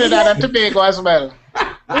 In Trinidad and Tobago as well.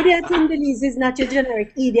 Idiot in Belize is not your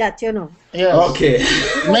generic idiot, you know. Yes. Okay.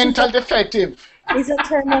 Mental defective. It's a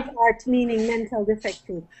term of art meaning mental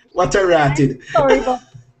defective. What a ratted. Sorry,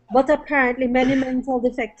 but apparently many mental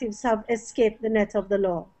defectives have escaped the net of the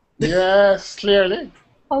law. Yes, clearly.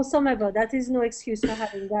 Howsoever, that is no excuse for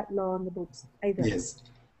having that law on the books either. Yes.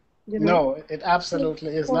 You know? No, it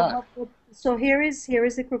absolutely is not. So here is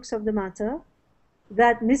the crux of the matter,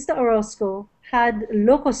 that Mr. Orozco had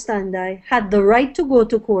locus standi, had the right to go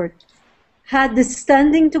to court, had the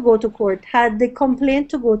standing to go to court, had the complaint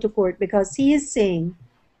to go to court, because he is saying,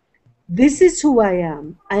 this is who I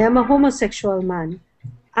am. I am a homosexual man.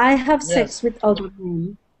 I have sex with other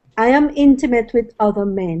men. I am intimate with other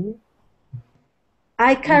men.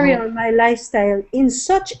 I carry on my lifestyle in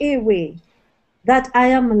such a way that I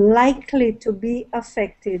am likely to be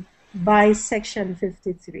affected by Section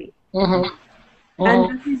 53. And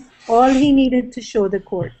that is all he needed to show the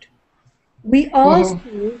court. We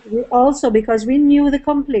also, because we knew the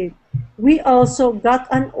complaint, we also got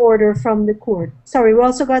an order from the court. Sorry, we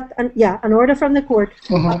also got an order from the court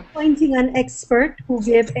appointing an expert who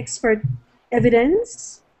gave expert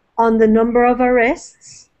evidence on the number of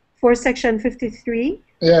arrests for Section 53.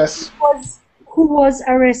 Yes. Who was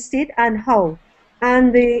arrested and how.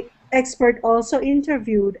 And the expert also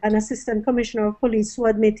interviewed an assistant commissioner of police who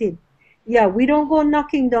admitted, yeah, we don't go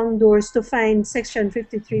knocking down doors to find Section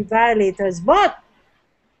 53 violators, but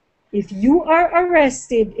if you are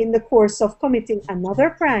arrested in the course of committing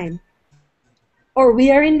another crime, or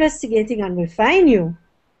we are investigating and we find you,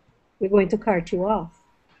 we're going to cart you off.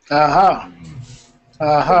 That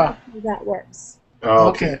works.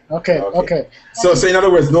 Okay. So in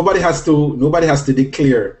other words, nobody has to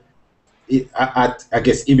declare at I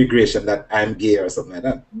guess immigration that I'm gay or something like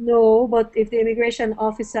that. No, but if the immigration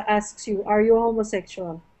officer asks you, "Are you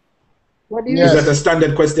homosexual?" What do you? Is that a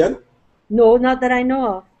standard question? No, not that I know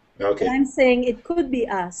of. Okay. But I'm saying it could be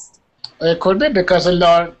asked. It could be because the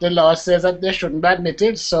law says that they shouldn't be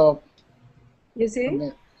admitted. So. You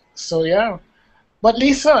see. So yeah. But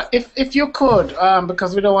Lisa, if you could,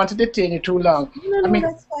 because we don't want to detain you too long. No,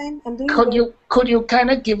 that's fine. I'm doing could you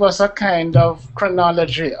kind of give us a kind of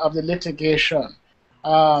chronology of the litigation?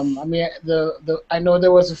 I mean, I know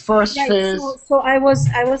there was the first phase. So I was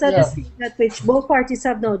at the stage at which both parties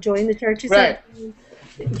have now joined. The churches have joined,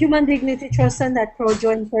 Human Dignity Trust and that crowd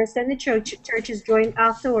joined first, and the churches joined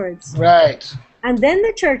afterwards. Right. And then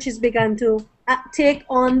the churches began to take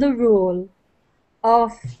on the role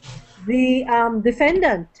of the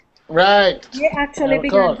defendant. Right. They actually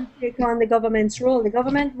began to take on the government's role. The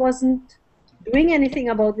government wasn't doing anything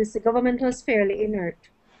about this. The government was fairly inert.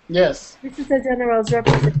 Yes. This is the General's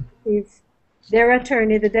representative. Their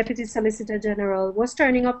attorney, the Deputy Solicitor General, was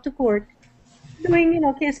turning up to court, doing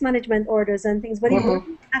case management orders and things, but he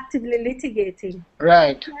wasn't actively litigating.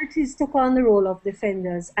 Right. Churches took on the role of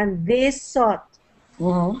defenders, and they sought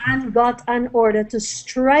and got an order to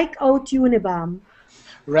strike out UNIBAM.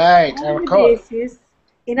 Right, I recall.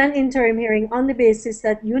 In an interim hearing, on the basis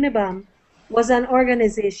that UNIBAM was an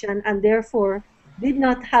organization and therefore did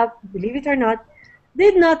not have, believe it or not,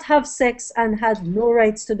 did not have sex and had no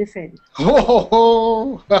rights to defend.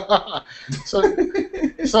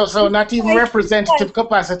 So not even representative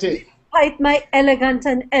capacity. Despite my elegant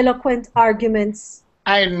and eloquent arguments.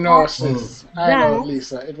 I know, sis. I know,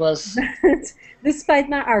 Lisa. It was. Despite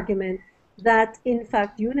my argument that in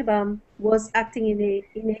fact UNIBAM was acting in a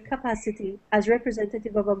capacity as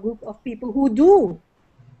representative of a group of people who do.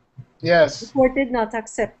 Yes. The court did not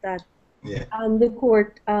accept that. Yeah. And the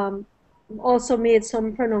court also made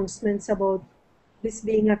some pronouncements about this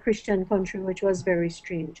being a Christian country, which was very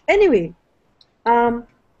strange. Anyway,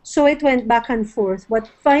 so it went back and forth. What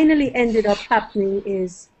finally ended up happening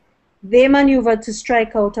is they maneuvered to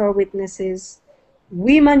strike out our witnesses.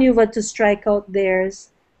 We maneuvered to strike out theirs.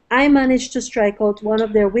 I managed to strike out one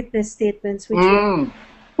of their witness statements, which was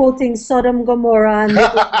quoting Sodom, Gomorrah, and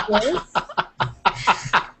the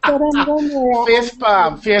Sodom, Gomorrah.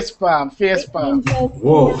 Face palm.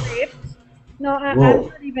 Whoa. No, I'm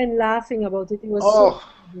not even laughing about it. It was so.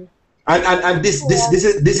 And this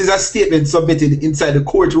is a statement submitted inside the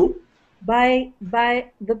courtroom by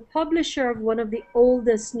the publisher of one of the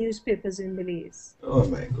oldest newspapers in Belize. Oh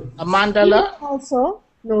my God. Mandela? Also,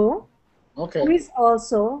 no. Okay. Who is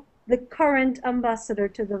also the current ambassador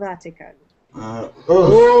to the Vatican.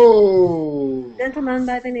 Gentleman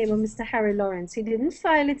by the name of Mr. Harry Lawrence. He didn't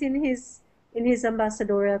file it in his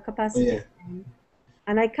ambassadorial capacity. Yeah.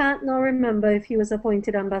 And I can't now remember if he was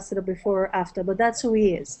appointed ambassador before or after, but that's who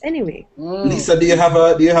he is. Anyway. Lisa, do you have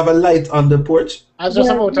a light on the porch? I was just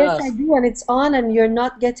about to ask. Yes, I do, and it's on, and you're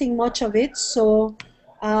not getting much of it. So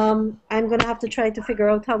I'm gonna have to try to figure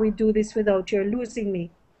out how we do this without you losing me.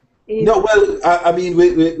 No, well, I mean,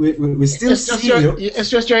 we still see you. It's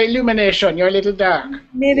just your illumination. You're a little dark.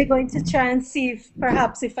 Maybe going to try and see if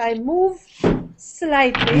perhaps if I move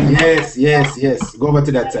slightly. Yes. Go over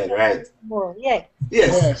to that side, right? More, yeah.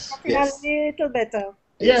 Yes. A little better.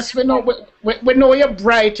 Yes, we know you're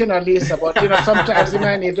bright, Lisa, but sometimes you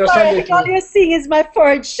might need just a little. All you're seeing is my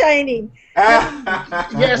forehead shining.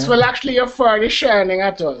 Yes, well, actually, your forehead is shining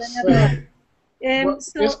at us.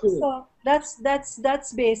 So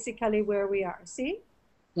that's basically where we are. See?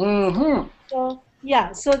 So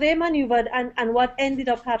yeah, so they maneuvered, and what ended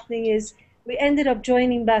up happening is we ended up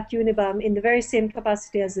joining back UNIBAM in the very same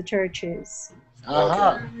capacity as the churches.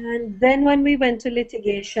 And then when we went to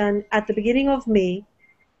litigation at the beginning of May,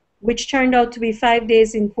 which turned out to be 5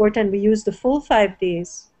 days in court, and we used the full 5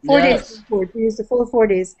 days. 4 days in court. We used the full 4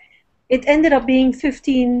 days. It ended up being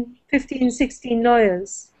 15, 16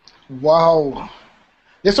 lawyers. Wow.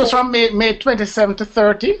 This was from May 27 to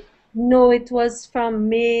 30? No, it was from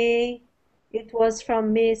May. It was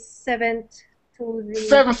from May 7th to the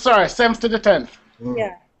 7th to the 10th.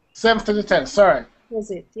 yeah. 7th to the 10th, sorry.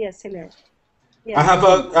 Was it? Yes, hello. I Yes.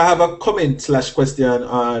 have a comment / question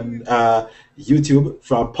on YouTube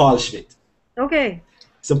from Paul Schmidt. Okay.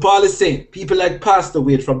 So Paul is saying people like Pastor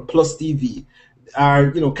Wade from Plus TV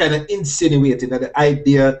are, kind of insinuating that the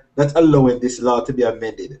idea that allowing this law to be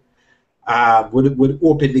amended would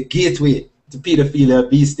open the gateway to pedophilia,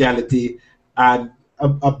 bestiality, and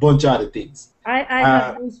a bunch of other things. I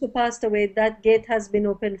have news to Pastor Wade. That gate has been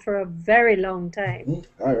open for a very long time.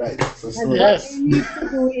 All right. And what we need to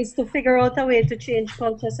do is to figure out a way to change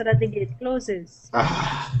culture so that the gate closes.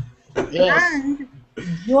 Yes. And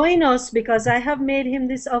join us, because I have made him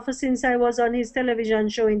this offer since I was on his television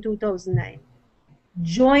show in 2009.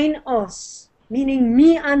 Join us, meaning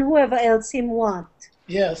me and whoever else him want.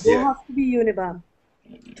 Yes. They have to be Unibam,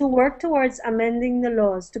 to work towards amending the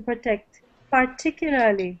laws to protect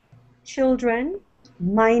particularly children,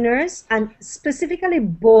 minors, and specifically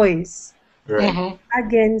boys Right.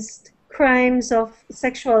 against crimes of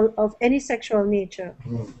any sexual nature,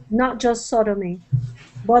 not just sodomy.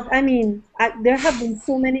 But I mean, there have been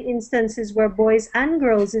so many instances where boys and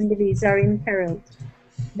girls in Belize are imperiled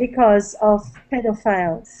because of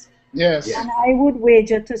pedophiles. Yes. And I would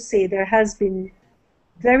wager to say there has been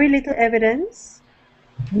very little evidence,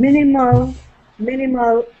 minimal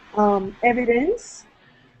evidence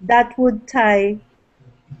that would tie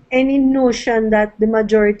any notion that the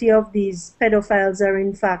majority of these pedophiles are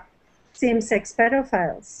in fact same-sex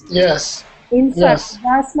pedophiles. Yes. In fact, Yes.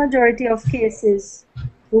 vast majority of cases,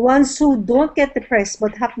 the ones who don't get the press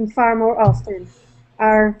but happen far more often,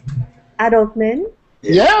 are adult men.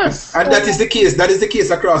 Yes. And that is the case. That is the case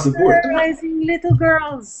across the board. Terrorizing little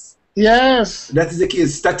girls. Yes. That is the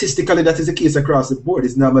case. Statistically, that is the case across the board.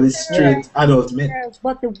 It's normally straight adult men.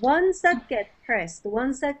 But the ones that get press, the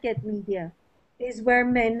ones that get media, is where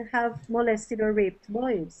men have molested or raped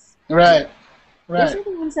boys. Right. Those Right. are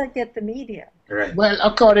the ones that get the media. Right. Well,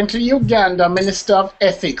 according to Uganda Minister of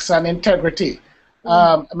Ethics and Integrity,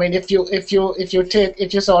 I mean, if you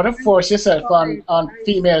sort of force yourself on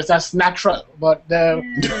females, that's natural. But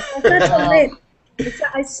I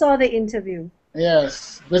saw the interview.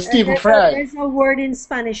 yes, with Stephen There's Fry. there's a word in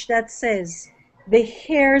Spanish that says, the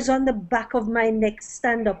hairs on the back of my neck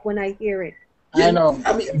stand up when I hear it. I know.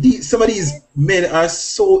 I mean, some of these men are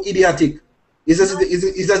so idiotic. It's as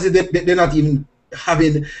if they're not even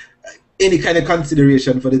having any kind of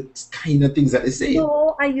consideration for the kind of things that they say.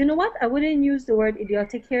 No, you know what? I wouldn't use the word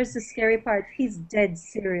idiotic. Here's the scary part. He's dead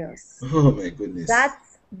serious. Oh my goodness.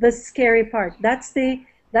 That's the scary part. That's the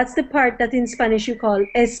part that in Spanish you call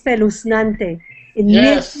espeluznante. It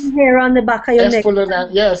Yes. makes hair on the back of your neck.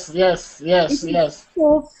 Yes. It is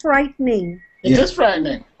so frightening. It is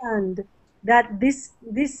frightening. And that this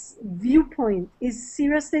viewpoint is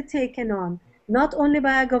seriously taken on, not only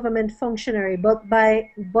by a government functionary, but by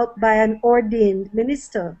an ordained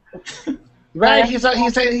minister. Right. He's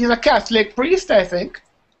a Catholic priest, I think.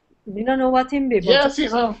 We don't know what him be. But Yes,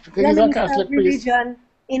 he's a Catholic priest. religion,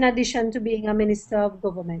 in addition to being a minister of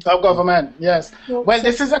government. Of government, yes. So- Well,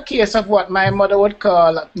 this is a case of what my mother would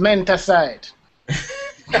call menticide.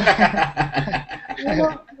 I think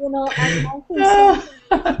some people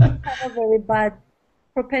have a very bad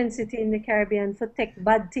propensity in the Caribbean for take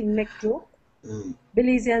bad thing make joke.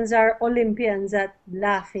 Belizeans are Olympians at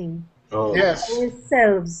laughing Oh. Yes.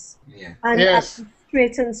 ourselves Yeah. and Yes. at the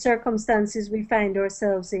straitened circumstances we find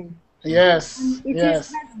ourselves in. Yes. It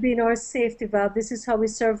Yes. has been our safety valve. This is how we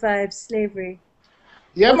survived slavery.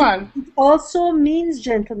 Yeah, man. It also means,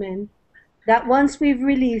 gentlemen, that once we've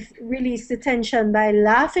released the tension by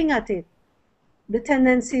laughing at it, the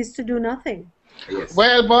tendency is to do nothing. Yes.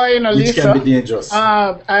 Well, boy, Which Lisa, can be dangerous.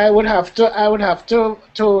 I would have to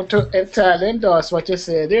entirely endorse what you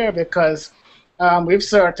say there, because we've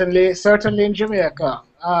certainly in Jamaica,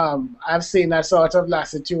 I've seen that sort of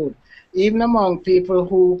lassitude, even among people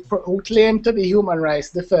who claim to be human rights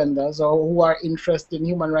defenders or who are interested in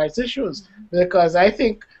human rights issues, because I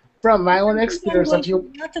think from my own experience of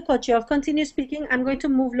you. Not to cut you off, continue speaking. I'm going to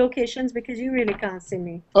move locations because you really can't see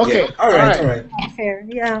me. Okay, Yeah. All right. Not fair.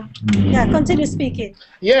 Yeah. Continue speaking.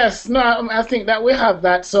 Yes, no, I think that we have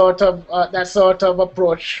that sort of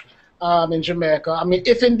approach in Jamaica. I mean,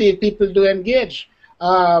 if indeed people do engage,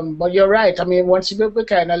 but you're right. I mean, once we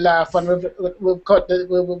kind of laugh and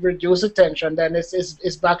we've reduced the tension, then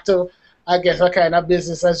it's back to, I guess, a kind of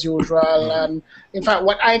business as usual. And in fact,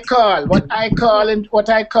 what I call the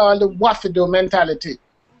wafido mentality.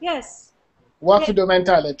 Yes. Wafido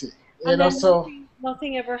mentality. You And know, then so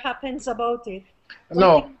nothing ever happens about it.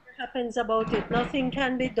 No, Nothing ever happens about it. Nothing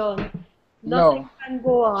can be done. Nothing no, can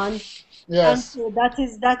go on. And yes, so that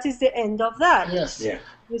is the end of that. yes. Yeah.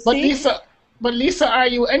 You But see? Lisa, are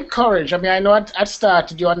you encouraged? I mean, I know I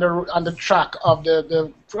started you on the track of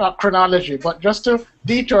the chronology, but just to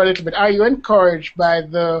detour a little bit, are you encouraged by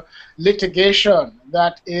the litigation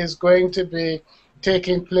that is going to be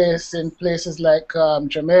taking place in places like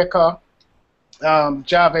Jamaica?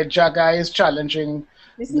 Javed Jaga is challenging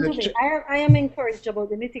Listen the. to me. I am encouraged about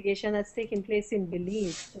the litigation that's taking place in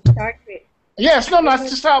Belize to start with. Yes, no, not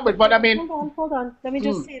to start with, but I mean, Hold on. Let me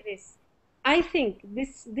just say this. I think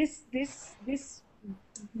this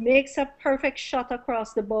makes a perfect shot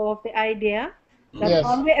across the bow of the idea that yes,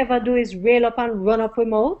 all we ever do is rail up and run up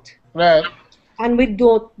remote, right, and we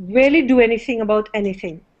don't really do anything about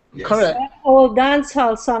anything. Yes. correct. That old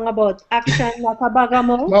dancehall song about action not a bag of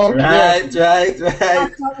mouth, Mount, yes, Right.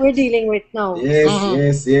 that's what we're dealing with now. Yes, mm-hmm,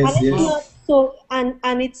 yes, And yes, it's yes. not so,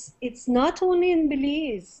 and it's not only in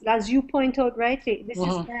Belize, as you point out rightly. This is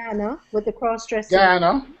mm-hmm. Guyana with the cross-dressing.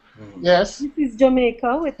 Guyana, yes, This is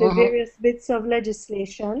Jamaica with the mm-hmm. various bits of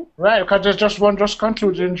legislation. Right, because there's just one just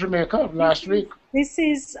concluded in Jamaica last week. This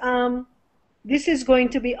is this is going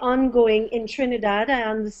to be ongoing in Trinidad. I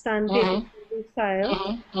understand papers Mm-hmm, will be filed.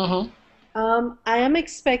 mm-hmm, mm-hmm, I am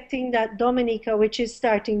expecting that Dominica, which is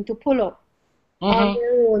starting to pull up on mm-hmm.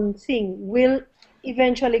 their own thing, will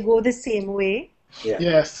eventually go the same way. Yeah.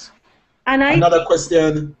 Yes, And Another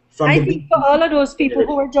question from I the think B. for all of those people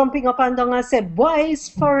who are jumping up and down and say, why is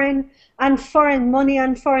foreign and foreign money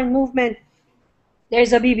and foreign movement?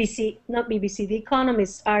 There's a The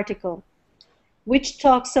Economist article, which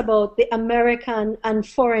talks about the American and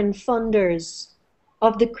foreign funders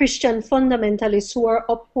of the Christian fundamentalists who are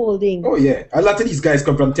upholding Oh yeah, a lot of these guys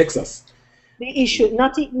come from Texas. the issue,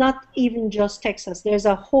 not even just Texas. There's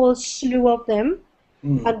a whole slew of them,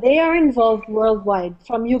 and they are involved worldwide,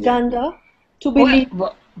 from Uganda to Belize,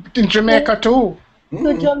 but in Jamaica too.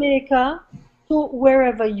 to Jamaica, to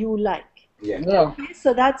wherever you like. Yeah. Yeah, Okay,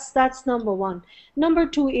 so that's number one. Number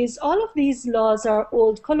two is all of these laws are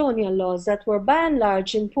old colonial laws that were by and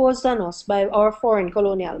large imposed on us by our foreign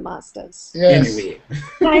colonial masters. yes, Anyway.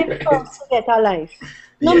 Time for us to get a life.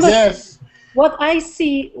 Number yes, what I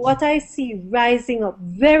see rising up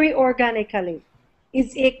very organically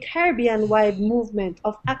is a Caribbean-wide movement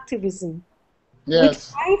of activism, which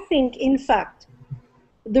yes, I think, in fact,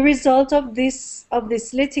 the result of this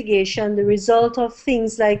litigation, the result of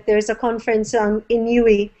things like there's a conference in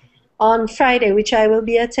UAE on Friday, which I will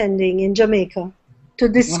be attending in Jamaica, to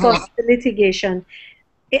discuss the litigation.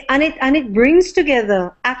 And it brings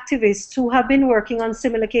together activists who have been working on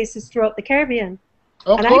similar cases throughout the Caribbean.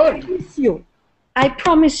 oh And good, I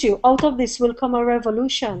promise you, out of this will come a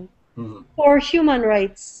revolution for human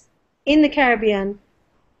rights in the Caribbean.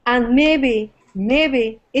 And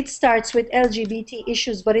maybe it starts with LGBT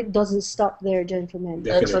issues, but it doesn't stop there, gentlemen.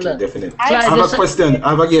 Excellent. Definitely. I I have a question. I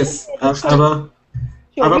have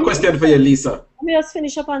a question for you, Lisa. Let me just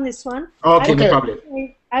finish up on this one. Okay, no problem.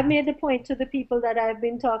 I've made the point to the people that I've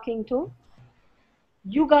been talking to.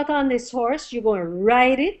 You got on this horse, you're going to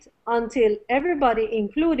ride it until everybody,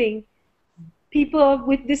 including people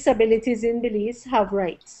with disabilities in Belize, have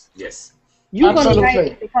rights. Yes. You're going to ride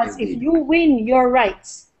Absolutely. it because Indeed. if you win your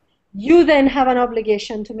rights, you then have an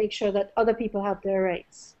obligation to make sure that other people have their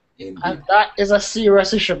rights. and Indeed. that is a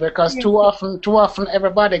serious issue because too often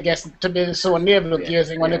everybody gets to be so navel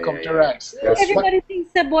gazing when it comes to rights. That's Everybody thinks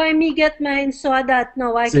that boy me get mine, so I that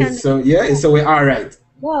no, I can't. so we're all right.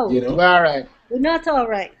 No, You know. All right. we're not all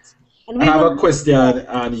right. And I have will- a question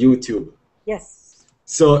on YouTube. Yes.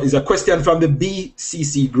 So it's a question from the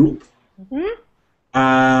BCC group.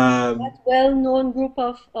 That well-known group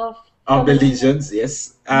of Belizeans,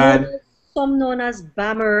 yes. And some known as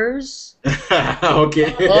Bammers. okay,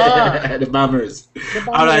 the Bammers.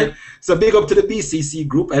 All right. So big up to the BCC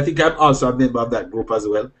group. I think I'm also a member of that group as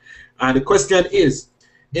well. And the question is,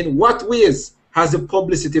 in what ways has the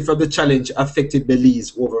publicity for the challenge affected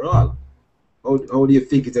Belize overall? How do you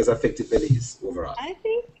think it has affected Belize overall?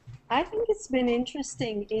 I think it's been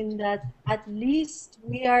interesting in that at least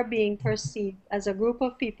we are being perceived as a group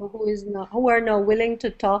of people who are now willing to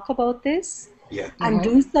talk about this and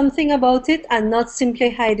do something about it and not simply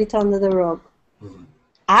hide it under the rug.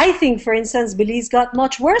 I think, for instance, Belize got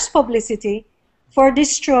much worse publicity for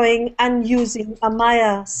destroying and using a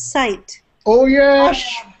Maya site, Oh yes.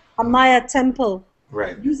 a Maya temple,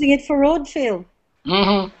 Right. using it for road fill.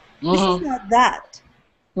 This is not that.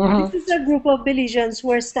 This is a group of Belizeans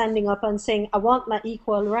who are standing up and saying, I want my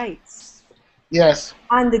equal rights. Yes.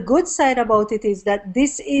 And the good side about it is that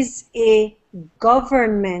this is a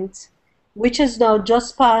government which has now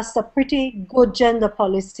just passed a pretty good gender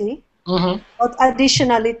policy. Mm-hmm. But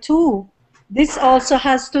additionally, too, this also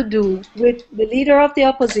has to do with the leader of the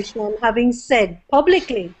opposition having said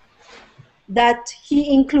publicly that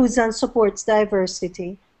he includes and supports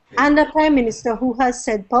diversity, and a prime minister who has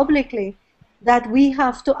said publicly that we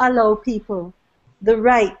have to allow people the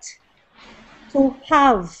right to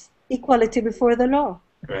have equality before the law.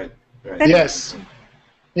 Right. Yes.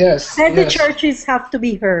 Yes. Said yes. the churches have to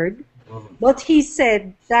be heard, but he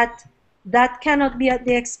said that that cannot be at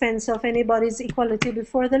the expense of anybody's equality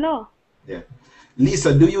before the law. Yeah.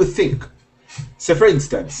 Lisa, do you think, so for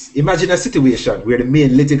instance, imagine a situation where the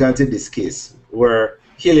main litigants in this case were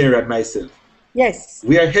Hilary and myself. Yes.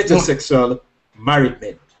 We are heterosexual married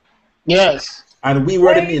men. Yes. And we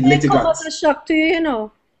were the main It come litigants. as a shock to you, you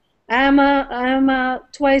know. I am a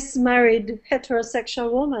twice married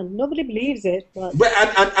heterosexual woman. Nobody believes it, but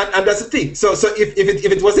And that's the thing. So if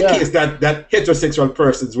it was the case that heterosexual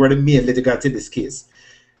persons were the main litigants in this case,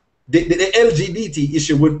 the LGBT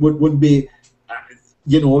issue would be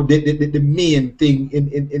the main thing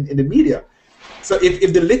in the media. So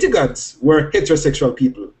if the litigants were heterosexual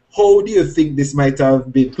people, how do you think this might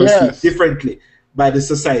have been perceived differently by the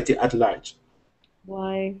society at large?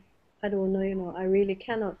 why, I don't know, you know, I really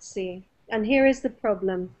cannot say. And here is the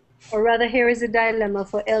problem, or rather here is a dilemma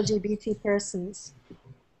for LGBT persons.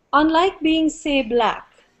 Unlike being, say, black,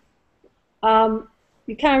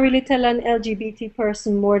 you can't really tell an LGBT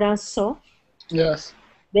person more than so. Yes.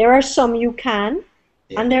 There are some you can,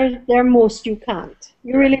 and there are most you can't.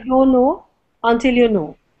 You really don't know until you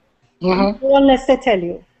know, unless they tell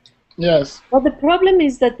you. Yes. But the problem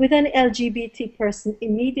is that with an LGBT person,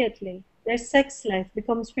 immediately their sex life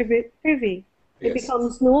becomes privy. It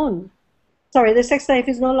becomes known. Sorry, the sex life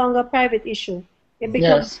is no longer a private issue. It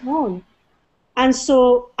becomes known. And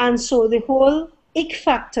so the whole ick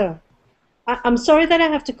factor, I'm sorry that I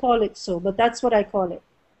have to call it so, but that's what I call it.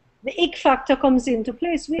 The ick factor comes into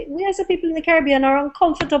place. We as a people in the Caribbean are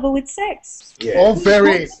uncomfortable with sex. Yeah. Oh,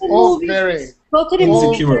 very. Oh, very. Go to the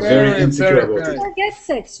Insecure, movies. very insecure about We it. don't get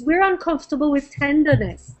sex. We're uncomfortable with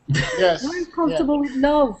tenderness. Yes. We're uncomfortable with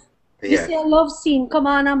love. You see a love scene, come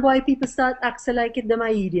on, and boy, people start acting like it, them are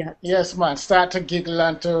idiot. Yes, man. Start to giggle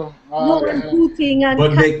and to... And hooting and...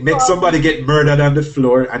 But make somebody get murdered on the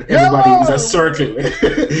floor and everybody is a circle.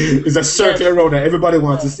 It's a circle around and everybody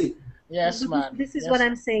wants to see. Yes, man. This is what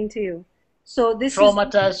I'm saying to you. So this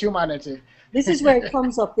Traumatized humanity. This is where it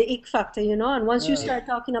comes up, the ick factor, you know. And once you start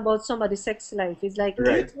talking about somebody's sex life, it's like,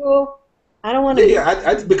 I don't want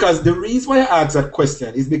to... because the reason why I asked that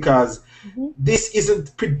question is because this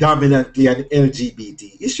isn't predominantly an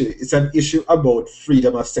LGBT issue. It's an issue about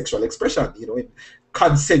freedom of sexual expression, you know, in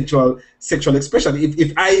consensual sexual expression.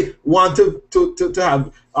 If I want to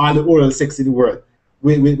have all the oral sex in the world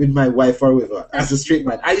with my wife or whoever, as a straight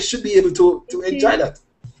man, I should be able to enjoy that.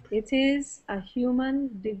 It is a human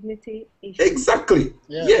dignity issue. Exactly.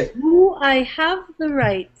 Yeah. Do I have the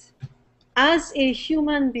right as a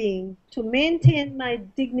human being to maintain my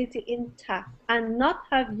dignity intact and not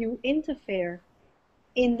have you interfere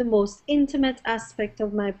in the most intimate aspect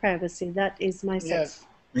of my privacy? That is my sex.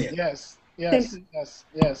 Yes. As the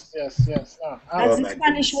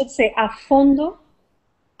Spanish would say, a fondo,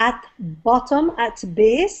 at bottom, at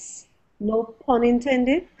base, no pun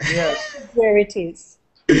intended. Yes. Where it is.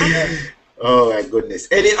 Oh my goodness.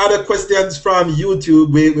 Any other questions from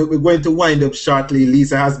YouTube? We're going to wind up shortly.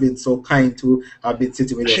 Lisa has been so kind to have been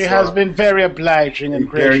sitting with us. She has been very obliging and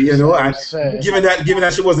gracious. You know, and given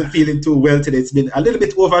that she wasn't feeling too well today, it's been a little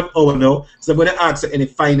bit over an hour now. So I'm going to ask her any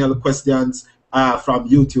final questions from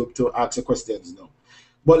YouTube to answer questions now.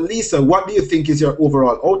 But Lisa, what do you think is your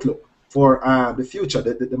overall outlook for the future,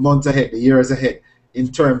 the months ahead, the years ahead, in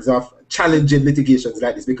terms of challenging litigations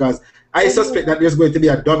like this? Because I suspect that there's going to be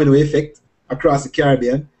a domino effect across the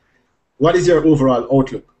Caribbean. What is your overall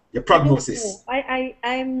outlook, your prognosis?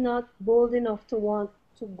 I'm not bold enough to want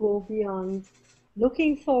to go beyond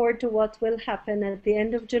looking forward to what will happen at the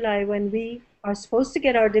end of July when we are supposed to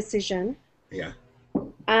get our decision. Yeah.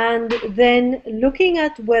 And then looking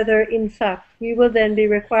at whether, in fact, we will then be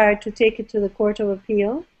required to take it to the Court of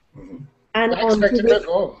Appeal and onto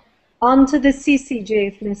the CCJ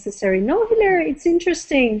if necessary. No, Hilary, it's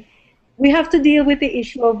interesting. We have to deal with the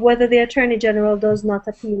issue of whether the Attorney General does not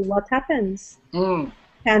appeal. What happens?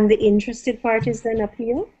 Can the interested parties then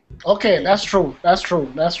appeal? Okay, that's true.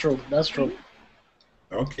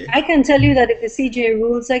 Okay. I can tell you that if the CJ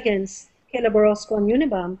rules against Caleb Orozco and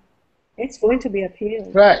Unibam, it's going to be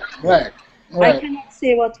appealed. Right. I cannot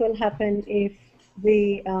say what will happen if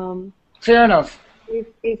the fair enough.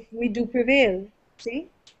 If we do prevail, see?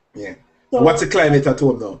 Yeah. So what's the climate at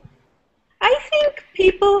home now?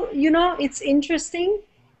 people, it's interesting.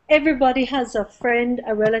 Everybody has a friend,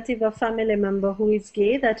 a relative, a family member who is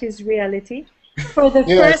gay. That is reality. For the first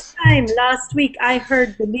Yes. time last week, I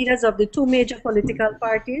heard the leaders of the two major political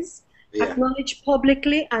parties Yeah. acknowledge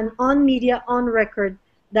publicly and on media, on record,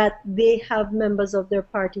 that they have members of their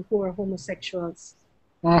party who are homosexuals.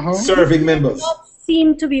 Serving It may members. not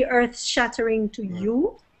seem to be earth-shattering to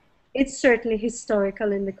you. It's certainly historical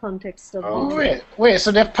in the context of Okay. Wait. So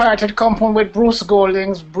they've parted company with Bruce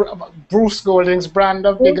Golding's brand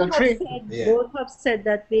of bigotry. Yeah. both have said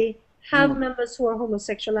that they have members who are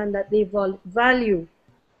homosexual and that they value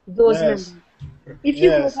those Yes. members. If you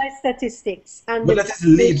go Yes. by statistics and Well, that is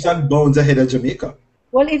leaps and bounds ahead of Jamaica.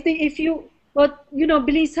 well, but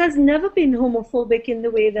Belize has never been homophobic in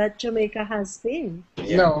the way that Jamaica has been.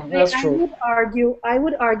 Yeah. No, that's I true. would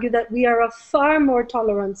argue that we are a far more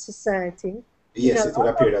tolerant society. Yes, it would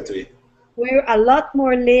appear that way. We're a lot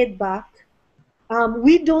more laid back.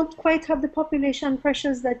 We don't quite have the population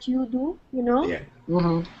pressures that you do, Yeah.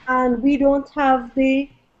 and we don't have the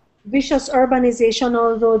vicious urbanization,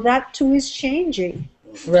 although that too is changing.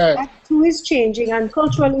 Right. That too is changing, and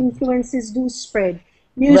cultural influences do spread.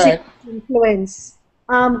 Music Right. has influence,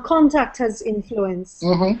 contact has influence,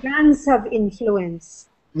 bands have influence.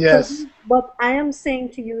 Yes. But I am saying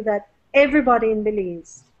to you that everybody in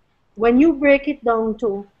Belize, when you break it down to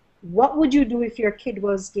what would you do if your kid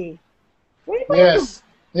was gay? What are you going to do?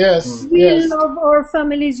 Yes. We Yes. love our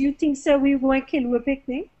families. You think so we're going to kill a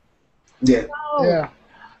picnic? Yeah. No. Yeah.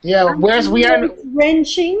 Yeah. And Whereas we are. it's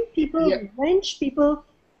wrenching. People Yeah. wrench. People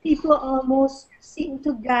almost seem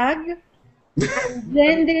to gag. And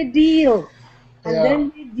then they deal. And Yeah. then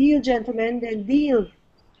they deal, gentlemen. They deal.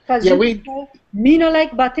 Because Yeah, me no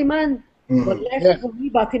like Batman. But let's Yeah. go be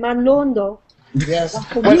Batman alone though. Yes.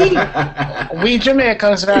 For But me, we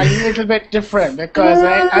Jamaicans are a little bit different because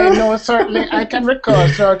I know certainly, I can recall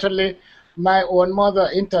certainly my own mother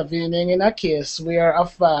intervening in a case where a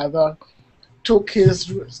father took his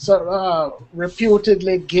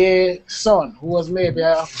reputedly gay son, who was maybe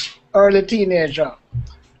an early teenager,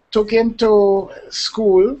 took him to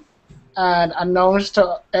school and announced to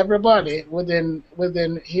everybody within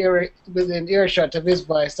earshot of his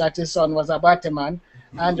voice that his son was a Batman,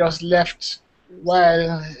 and just left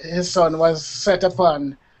while his son was set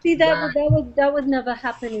upon. see that would never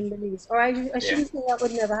happen in Belize, or I shouldn't say that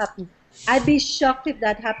would never happen. I'd be shocked if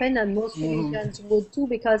that happened, and most Belizeans would too,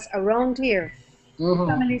 because around here,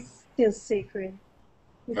 family is still sacred.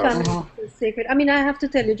 The family is still sacred. I mean, I have to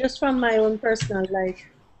tell you, just from my own personal life,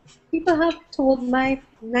 people have told my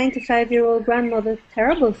 95-year-old grandmother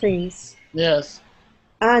terrible things. Yes.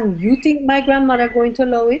 And you think my grandmother going to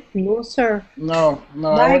allow it? No, sir. No.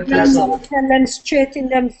 My grandmother tell them straight in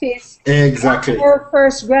them face. Exactly. What her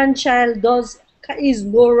first grandchild does is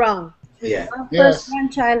no wrong. Yeah. Her Yes. first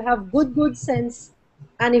grandchild have good sense,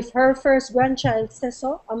 and if her first grandchild says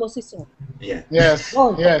so, I must say so. Yeah. Yes.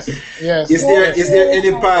 Oh. Yes. Yes. Is there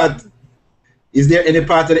any part? Is there any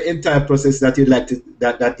part of the entire process that you'd like to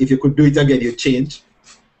that if you could do it again, you'd change?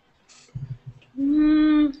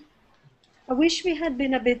 I wish we had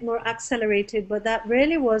been a bit more accelerated, but that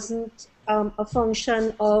really wasn't a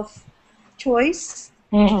function of choice.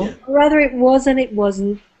 Rather, it was and it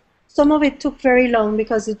wasn't. Some of it took very long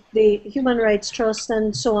because the Human Rights Trust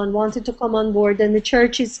and so on wanted to come on board, and the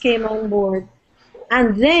churches came on board.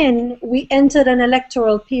 And then we entered an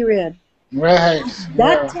electoral period. Right.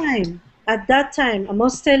 At that time, I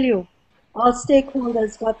must tell you, all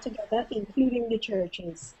stakeholders got together, including the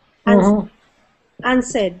churches, and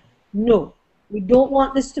said, no, we don't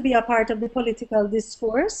want this to be a part of the political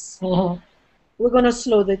discourse. We're going to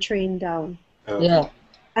slow the train down. Yeah.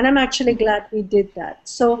 And I'm actually glad we did that.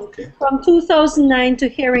 So from 2009 to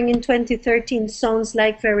hearing in 2013 sounds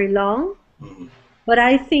like very long, but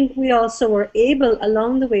I think we also were able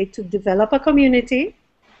along the way to develop a community.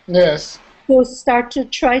 Yes. To start to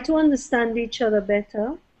try to understand each other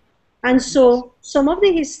better. And so some of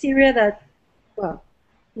the hysteria that, well,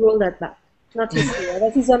 roll that back. Not hysteria,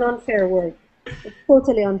 that is an unfair word. It's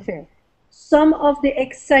totally unfair. Some of the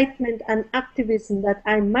excitement and activism that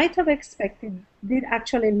I might have expected did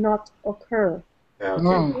actually not occur. I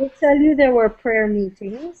will tell you there were prayer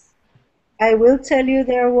meetings. I will tell you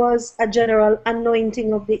there was a general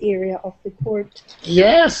anointing of the area of the court.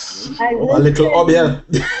 Yes. I A little obia.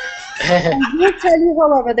 will tell you,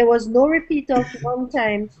 however, there was no repeat of one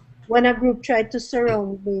time when a group tried to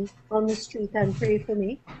surround me on the street and pray for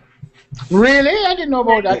me. Really? I didn't know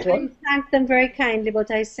about that I one. thanked them very kindly, but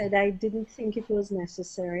I said I didn't think it was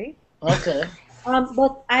necessary. Okay.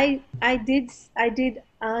 But I did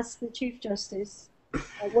ask the Chief Justice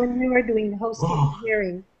when we were doing the housekeeping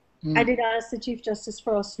hearing. I did ask the Chief Justice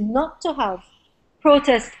for us not to have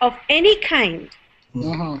protests of any kind.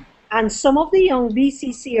 Mm-hmm. And some of the young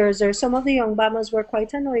BCCers or some of the young Bammers were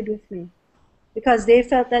quite annoyed with me because they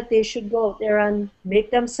felt that they should go out there and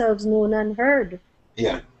make themselves known and heard.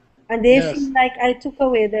 Yeah. And they Yes. feel like I took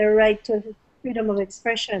away their right to freedom of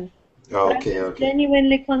expression. But Okay, I was okay.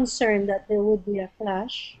 genuinely concerned that there would be a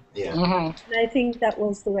clash. Yeah. Mm-hmm. And I think that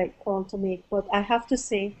was the right call to make. But I have to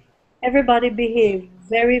say, everybody behaved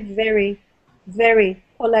very, very, very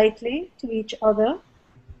politely to each other.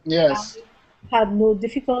 Yes. Had no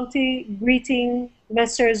difficulty greeting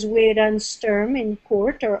Messrs. Wade and Sturm in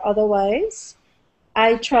court or otherwise.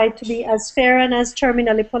 I tried to be as fair and as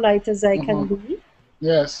terminally polite as I can be.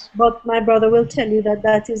 Yes. But my brother will tell you that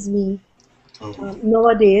that is me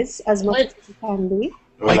nowadays, as much as it can be.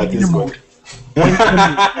 Well, that is good.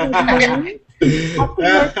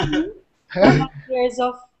 After years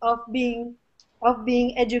of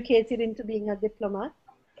being educated into being a diplomat.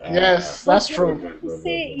 Yes, that's But true. to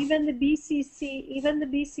say even the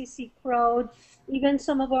BCC crowd, even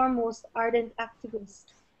some of our most ardent activists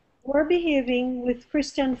were behaving with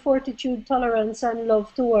Christian fortitude, tolerance, and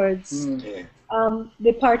love towards Yeah.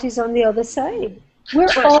 the parties on the other side. We're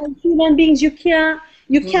all human beings. You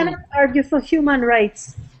cannot argue for human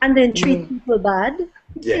rights and then treat people bad. You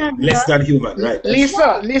Yeah. can't do Less that. than human, right?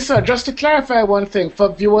 Lisa, just to clarify one thing, for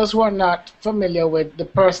viewers who are not familiar with the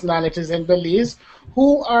personalities in Belize,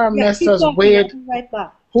 who are Yeah, keep Messrs. talking, Wade? I'll be right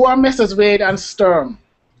back. Who are Messrs. Wade and Sturm?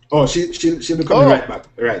 Oh, she'll be coming right back.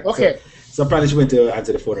 Right. Okay. So apparently she went to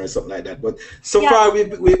answer the phone or something like that. But so Yeah. far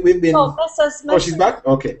we've been. Oh, Oh, she's back.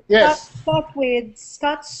 Okay. Yes. Scott Wade,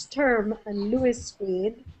 Scott Sturm, and Lewis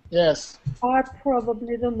Wade Yes. are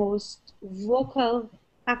probably the most vocal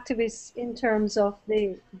activists in terms of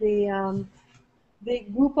the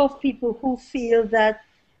group of people who feel that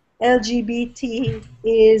LGBT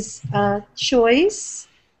is a choice,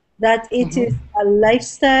 that it is a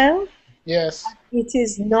lifestyle, Yes. it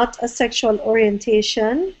is not a sexual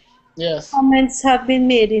orientation. Yes. Comments have been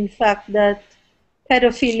made, in fact, that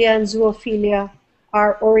pedophilia and zoophilia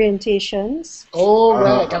are orientations. Oh,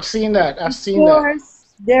 right. I've seen that. I've seen Of that. course,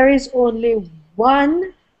 there is only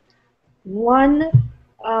one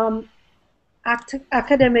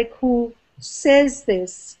academic who says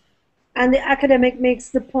this, and the academic makes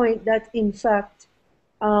the point that, in fact,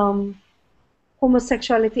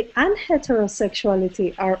 homosexuality and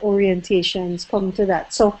heterosexuality are orientations, come to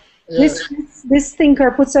that. So this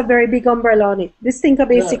thinker puts a very big umbrella on it. This thinker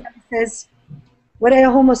basically says, whether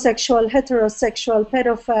you're homosexual, heterosexual,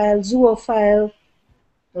 pedophile, zoophile,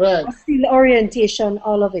 still orientation,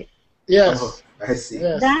 all of it. Yes. I see.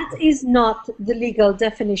 Yes. That is not the legal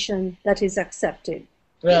definition that is accepted.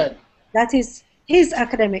 Right. That is his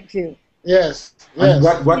academic view. Yes. And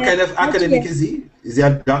Yes. what kind of academic is he? Is he a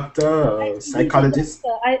doctor or psychologist?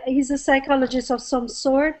 He's a psychologist of some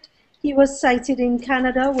sort. He was cited in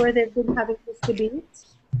Canada where they've been having this debate.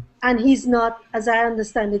 And he's not, as I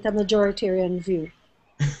understand it, a majoritarian view.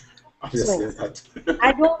 Obviously So, not.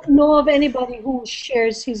 I don't know of anybody who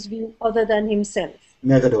shares his view other than himself.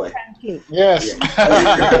 Neither do I. Frankly. Yes.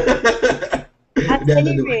 At Neither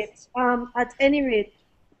any do rate,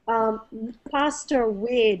 Pastor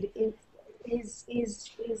Wade is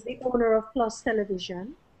the owner of Plus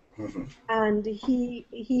Television, and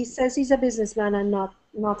he says he's a businessman and not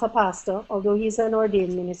a pastor, although he's an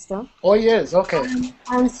ordained minister. Oh, yes. Okay.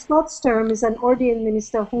 And Scott Sturm is an ordained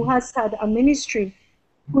minister who has had a ministry,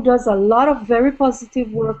 who does a lot of very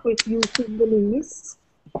positive work with youth in Belize,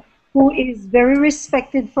 who is very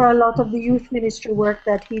respected for a lot of the youth ministry work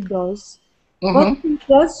that he does. But he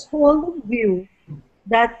does hold the view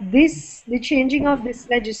that the changing of this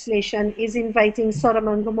legislation is inviting Sodom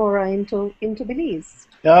and Gomorrah into Belize.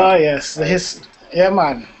 Oh, yes. Yeah,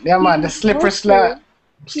 man. The slippery slope.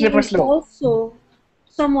 He is also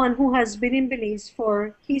someone who has been in Belize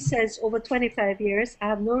for, he says, over 25 years. I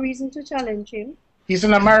have no reason to challenge him. He's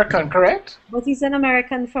an American, correct? But he's an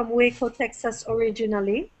American from Waco, Texas,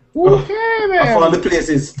 originally. Okay, then. Of all the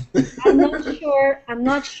places. I'm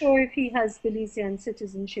not sure if he has Belizean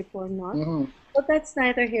citizenship or not. But that's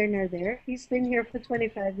neither here nor there. He's been here for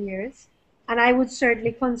 25 years, and I would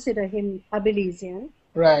certainly consider him a Belizean.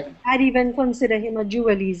 Right. I'd even consider him a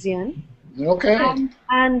Jewelesian. Okay.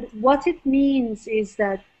 And what it means is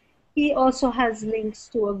that he also has links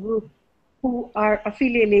to a group who are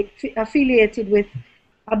affiliated with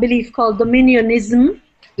a belief called Dominionism.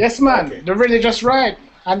 Yes, man. Okay. The religious right.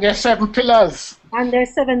 And there's 7 pillars. And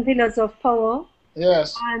there's 7 pillars of power.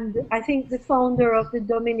 Yes. And I think the founder of the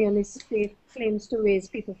Dominionist faith claims to raise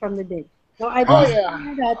people from the dead. No, I Oh don't yeah.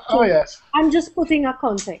 say that. Oh yes. I'm just putting a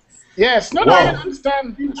context. Yes. No, I Wow.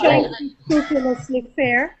 understand. I'm trying to be scrupulously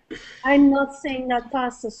fair. I'm not saying that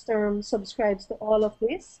Pastor Sturm subscribes to all of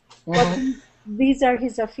this, but these are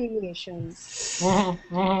his affiliations.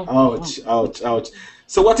 Ouch, ouch, ouch.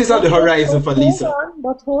 So what is on the horizon for Lisa?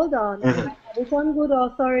 Hold on. Uh-huh. I have it on good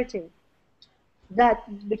authority that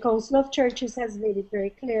the Council of Churches has made it very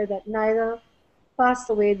clear that neither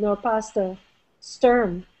Pastor Wade nor Pastor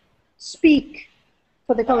Sturm speak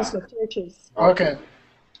for the Council of Churches. Okay.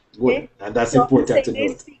 Good. Okay? And that's So important to they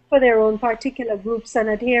note. speak for their own particular groups and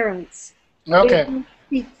adherents. They Okay. don't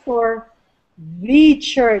speak for the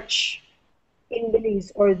church in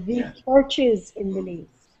Belize or the churches in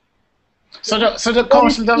Belize. So the But it's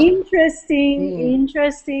council does.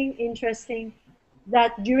 interesting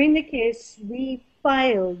that during the case we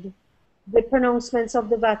filed the pronouncements of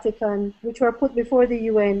the Vatican, which were put before the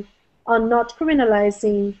UN on not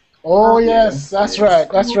criminalizing. Oh yes, that's right.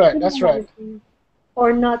 That's right. That's right.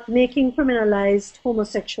 Or not making criminalized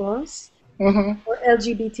homosexuals Mm-hmm. or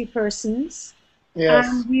LGBT persons. Yes.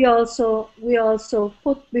 And we also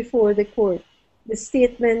put before the court the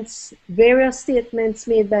statements, various statements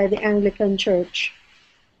made by the Anglican Church.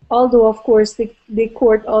 Although, of course, the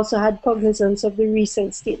court also had cognizance of the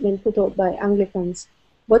recent statement put out by Anglicans.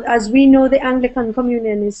 But as we know, the Anglican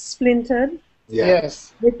Communion is splintered,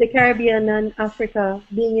 Yes. with the Caribbean and Africa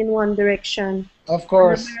being in one direction, Of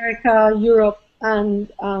course. America, Europe, and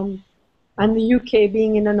the UK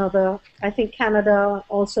being in another. I think Canada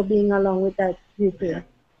also being along with that group here.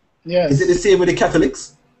 Yes. Is it the same with the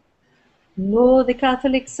Catholics? No, the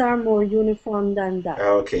Catholics are more uniform than that.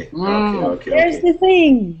 Okay. Here's the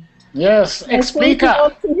thing. Yes.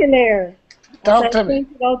 Explica. Talk to me.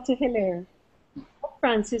 Pointed out to Hilaire. Pope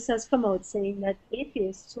Francis has come out saying that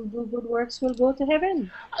atheists who do good works will go to heaven.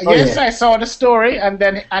 Yes, I saw the story, and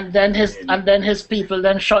then his people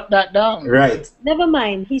then shut that down. Right. Never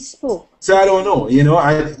mind, he spoke. So I don't know.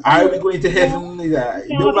 Are we going to heaven? It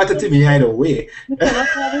don't matter to me either way. You cannot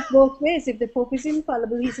have it both ways. If the Pope is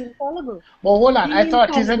infallible, he's infallible. Well, hold on. I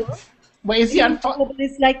thought he's infallible. But is he infallible?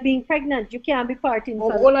 It's like being pregnant. You can't be part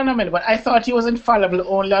infallible. Hold on a minute. But I thought he was infallible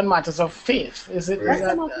only on matters of faith. Is it? That's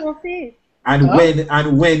a matter of faith. And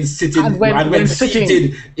when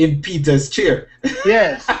seated in Peter's chair.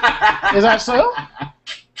 Yes. Is that so?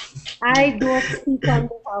 I don't speak on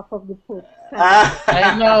behalf of the Pope.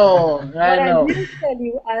 I know. But I will tell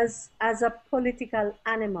you, as a political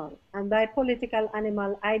animal, and by political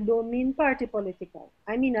animal, I don't mean party political.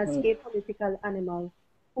 I mean as a political animal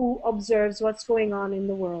who observes what's going on in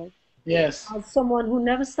the world. Yes. As someone who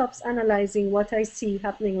never stops analyzing what I see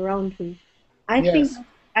happening around me, I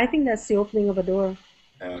think that's the opening of a door.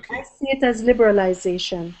 Okay. I see it as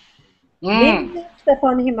liberalization. Maybe they'll step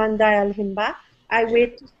on him and dial him back. I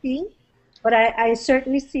wait to see, but I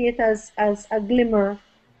certainly see it as a glimmer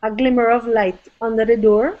of light under the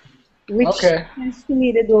door, which seems to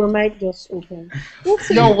me the door might just open.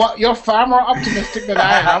 No, what? You're far more optimistic than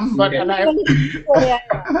I am, but I'm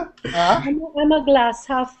a glass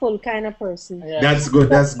half full kind of person. Yeah. That's good.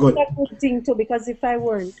 That's good. That's a good thing too, because if I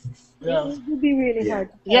weren't, it would be really hard.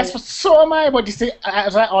 Yes, but so am I. But you see,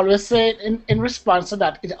 as I always say, in response to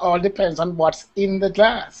that, it all depends on what's in the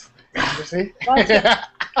glass. You see?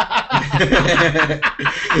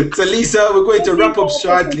 So Lisa, we're going to wrap up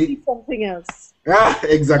shortly. Something else.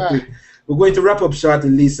 Exactly. We're going to wrap up shortly,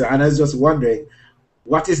 Lisa, and I was just wondering,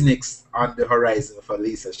 what is next on the horizon for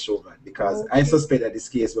Lisa Showman? Because I suspect that this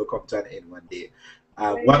case will come to an end one day.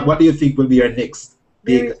 What do you think will be your next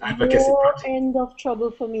big advocacy project? No end of trouble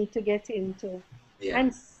for me to get into. Yeah.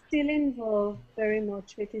 I'm still involved very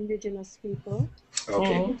much with indigenous people.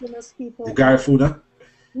 Okay. Indigenous people. The Garifuna?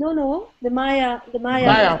 No, the Maya.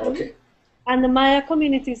 Okay. And the Maya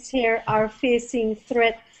communities here are facing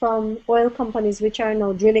threat from oil companies, which are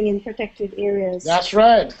now drilling in protected areas. That's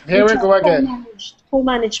right. Here we go again.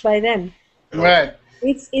 Co-managed by them. Right.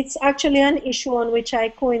 It's actually an issue on which I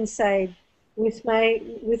coincide with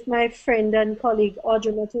my friend and colleague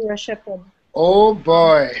Audrey Matura Shepherd. Oh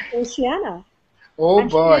boy. Oceana. Oh and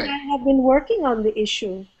boy. She and I have been working on the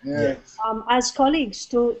issue. Yes. As colleagues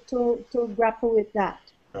to grapple with that.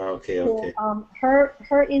 Okay. So,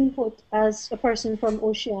 her input as a person from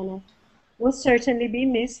Oceania will certainly be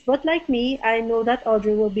missed. But like me, I know that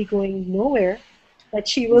Audrey will be going nowhere, that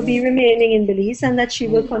she will be remaining in Belize, and that she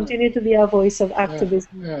will continue to be a voice of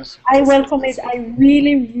activism. Yes. I welcome it. I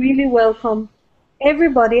really, really welcome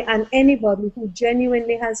everybody and anybody who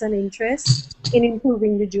genuinely has an interest in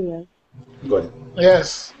improving the jewel. Good.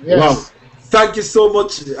 Yes. Yes. Wow. Thank you so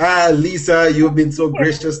much, Lisa. You've been so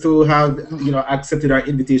gracious to have accepted our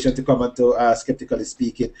invitation to come on to Skeptically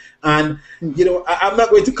Speaking. And I'm not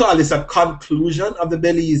going to call this a conclusion of the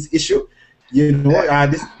Belize issue.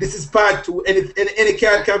 This is part two. Any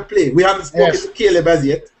card can play. We haven't spoken to Caleb as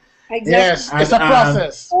yet. Exactly. Yes, it's a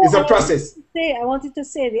process. It's a process. I wanted to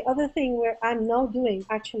say the other thing where I'm now doing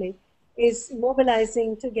actually is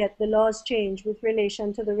mobilizing to get the laws changed with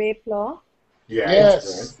relation to the rape law. Yeah,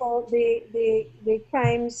 yes. So the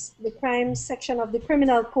crimes section of the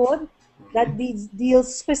criminal code that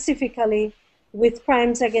deals specifically with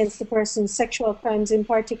crimes against the person, sexual crimes in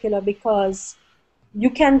particular, because you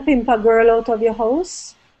can pimp a girl out of your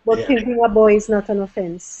house, but pimping a boy is not an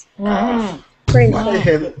offense. Yeah,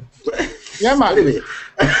 man. Anyway,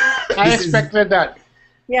 I expected that.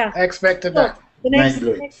 Yeah, I expected that. The next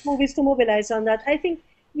move is to mobilize on that. I think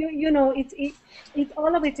it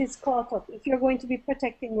all of it is caught up. If you're going to be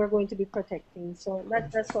protecting, we're going to be protecting. So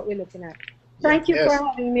that's what we're looking at. Thank you for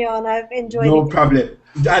having me on. I've enjoyed it. No problem.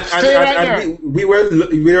 And we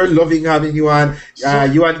were loving having you on.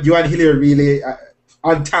 You and Hilary really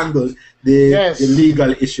untangled the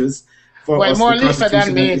legal issues for us. More Lisa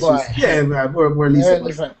than me, boy. Yeah, more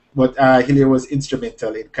Lisa. But Hilary was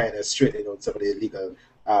instrumental in kind of straightening out some of the legal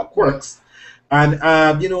quirks. And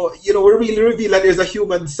we really reveal that there's a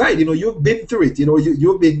human side. You've been through it.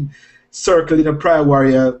 You've been circled in a prayer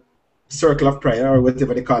warrior circle of prayer, or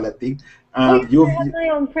whatever they call that thing. You've my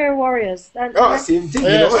own prayer warriors. Same thing.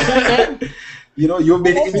 You've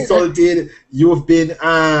been insulted. You've been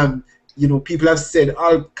people have said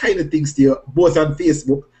all kind of things to you, both on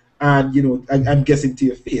Facebook and I'm guessing to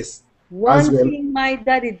your face. One thing my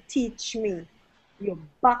daddy teach me: your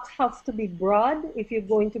back have to be broad if you're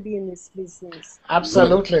going to be in this business.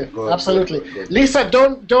 Absolutely, good. Lisa,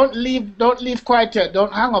 don't leave quite yet.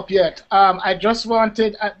 Don't hang up yet. I just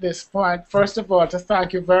wanted at this point, first of all, to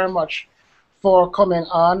thank you very much for coming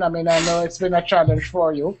on. I mean, I know it's been a challenge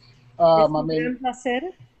for you.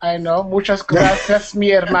 I know. Muchas gracias, mi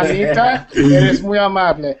hermanita. Eres muy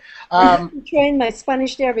amable. I'm trying my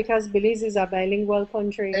Spanish there because Belize is a bilingual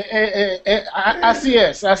country. Así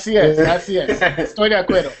es. Estoy de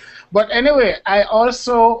acuerdo. But anyway, I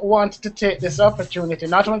also wanted to take this opportunity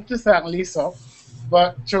not only to thank Lisa,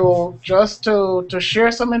 but to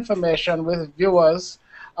share some information with viewers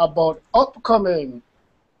about upcoming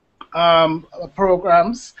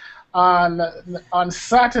programs on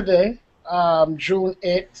Saturday, June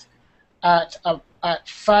 8th at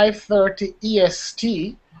 5:30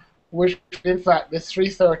 EST, which in fact is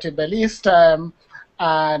 3:30 Belize time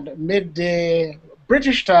and midday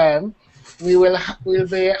British time. We'll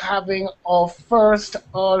be having our first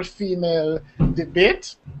all-female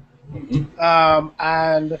debate.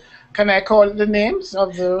 And can I call the names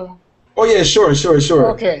of the? Oh yeah, sure.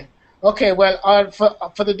 Okay. Well,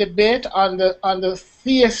 for the debate on the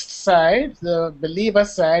theist side, the believer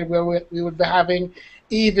side, where we would be having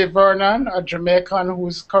Evie Vernon, a Jamaican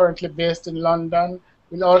who's currently based in London.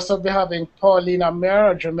 We'll also be having Paulina Mayer,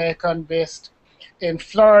 a Jamaican based in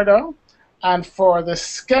Florida. And for the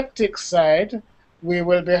skeptic side, we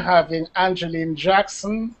will be having Angeline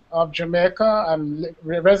Jackson of Jamaica and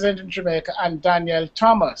resident in Jamaica, and Daniel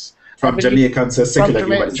Thomas. From Jamaicans for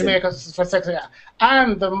Secular Jamaicans for Secular.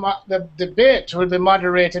 And the debate will be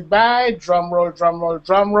moderated by,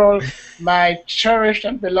 drumroll, my cherished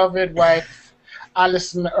and beloved wife,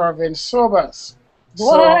 Alison Irvin Sobers.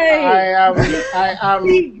 So I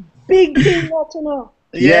am big thing not to know.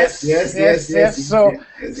 Yes.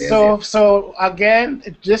 So again,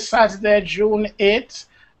 this Saturday, June 8th,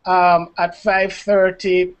 at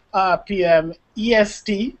 5:30 p.m. EST,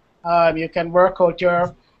 you can work out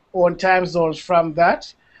your own time zones from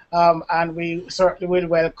that, and we certainly will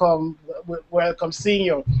welcome seeing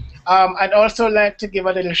you. I'd also like to give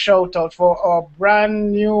a little shout out for our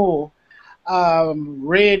brand new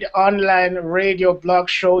online radio blog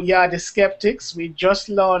show, The Skeptics. We just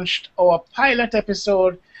launched our pilot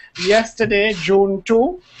episode yesterday, June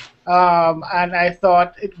 2, and I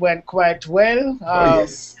thought it went quite well.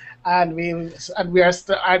 Yes. And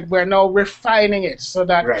we're now refining it so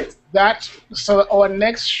that so our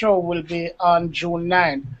next show will be on June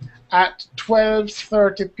 9 at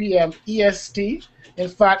 12:30 p.m. EST. In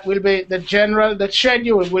fact, the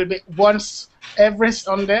schedule will be once every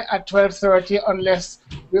Sunday at 12:30 unless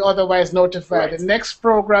we otherwise notify. The next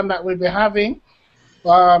program that we'll be having,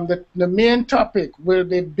 the main topic will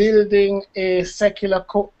be building a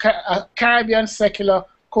Caribbean secular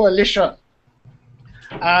coalition.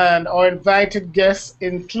 And our invited guests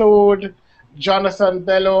include Jonathan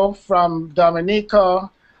Bello from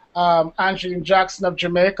Dominica, Angeline Jackson of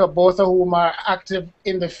Jamaica, both of whom are active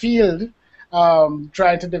in the field,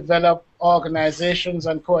 trying to develop organizations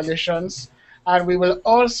and coalitions. And we will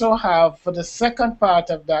also have, for the second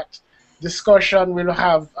part of that discussion, we'll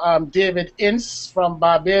have David Ince from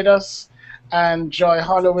Barbados and Joy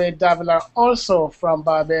Holloway Davila also from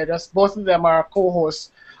Barbados. Both of them are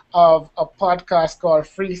co-hosts of a podcast called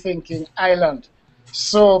Free Thinking Island.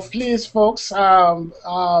 So please, folks, visit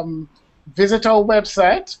our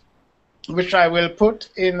website, which I will put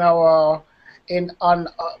in our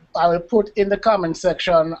I will put in the comment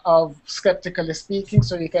section of Skeptically Speaking,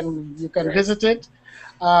 so you can visit it,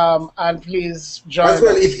 and please join. As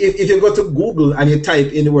well, if you go to Google and you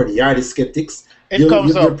type in the word Yardy Skeptics,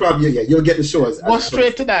 comes up. You'll get the shows. Go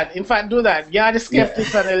straight to that. In fact, do that. Yardy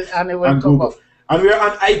Skeptics, and it will come up. And we're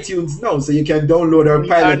on iTunes now, so you can download our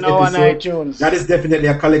pilot episode. On iTunes. That is definitely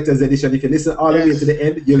a collector's edition. If you listen all the way to the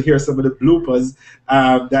end, you'll hear some of the bloopers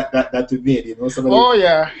that we made. You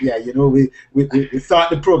know, we thought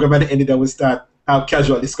the program at the end that we start our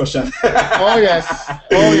casual discussion. Oh yes.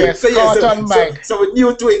 So we're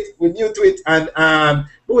new to it, and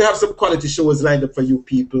but we have some quality shows lined up for you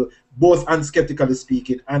people, both on Skeptically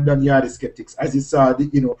Speaking and on Yardy Skeptics. As you saw,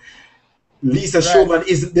 Lisa Showman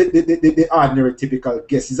isn't the ordinary typical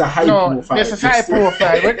guest. He's a high profile. This is high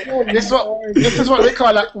profile. This is what we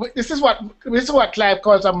call this is what Clive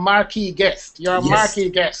calls a marquee guest. You're a marquee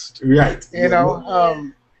guest. Right.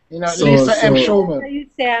 Lisa M. Showman. You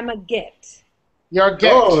say I'm a get. You're a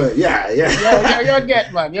get. Oh yeah. You're a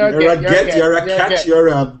get, man. You're a get. You're a catch. You're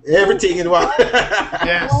everything in one.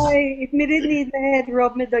 Yes. Boy, if me didn't need the head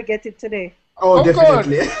rub, me don't get it today. Oh,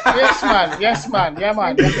 definitely. Yes, man. Yeah,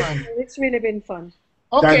 man. It's really been fun.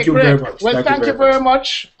 Okay, thank you great. Very much. Well, thank you very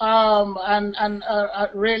much. And I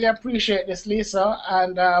really appreciate this, Lisa.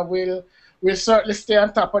 And we'll certainly stay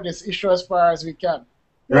on top of this issue as far as we can.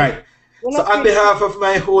 Right. So on behalf of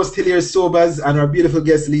my host, Hilaire Sobers, and our beautiful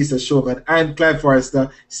guest, Lisa Showman, I'm Clive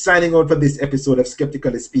Forrester, signing out for this episode of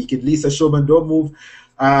Skeptically Speaking. Lisa Showman, don't move.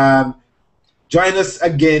 Join us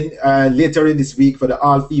again later in this week for the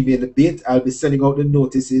all-female debate. I'll be sending out the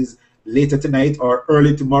notices later tonight or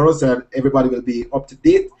early tomorrow, so everybody will be up to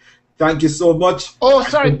date. Thank you so much. Oh,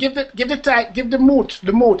 sorry. Give the moot.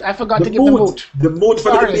 The moot. I forgot to give the moot. The moot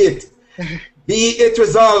for the debate. Be it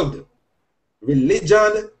resolved.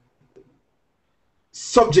 Religion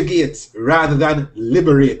subjugates rather than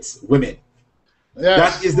liberates women.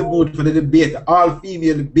 Yes. That is the mood for the debate.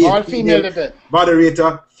 All-female debate. All-female debate.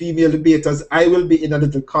 Moderator, female debaters. I will be in a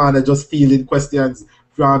little corner just fielding questions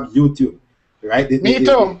from YouTube. Right? Me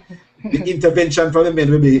too. The intervention from the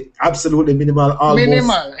men will be absolutely minimal.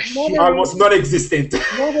 Almost non-existent.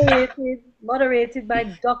 Moderated by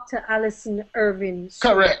Dr. Alison Irvin.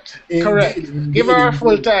 Correct. Indeed. Give her a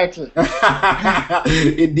full title.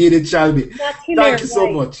 Indeed it shall be. Thank you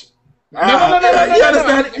so much. No. You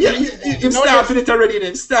understand? You've started it already.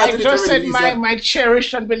 I just said my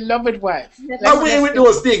cherished and beloved wife. Away with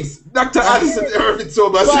those things. Dr. Alison Irvin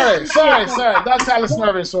Sobers. Sorry. Dr. Alison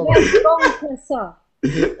Irvin Sobers.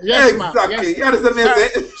 Yes, ma'am. Exactly. Yes. You understand me?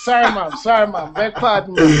 Sorry, ma'am. Beg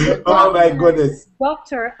pardon, ma'am. Oh, my goodness.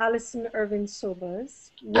 Dr. Alison Irvin Sobers.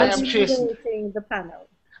 I am chastened. The panel.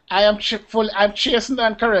 I'm chastened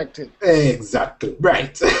and corrected. Exactly.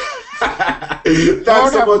 Right. Thanks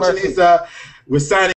so much, Lisa. We're signing.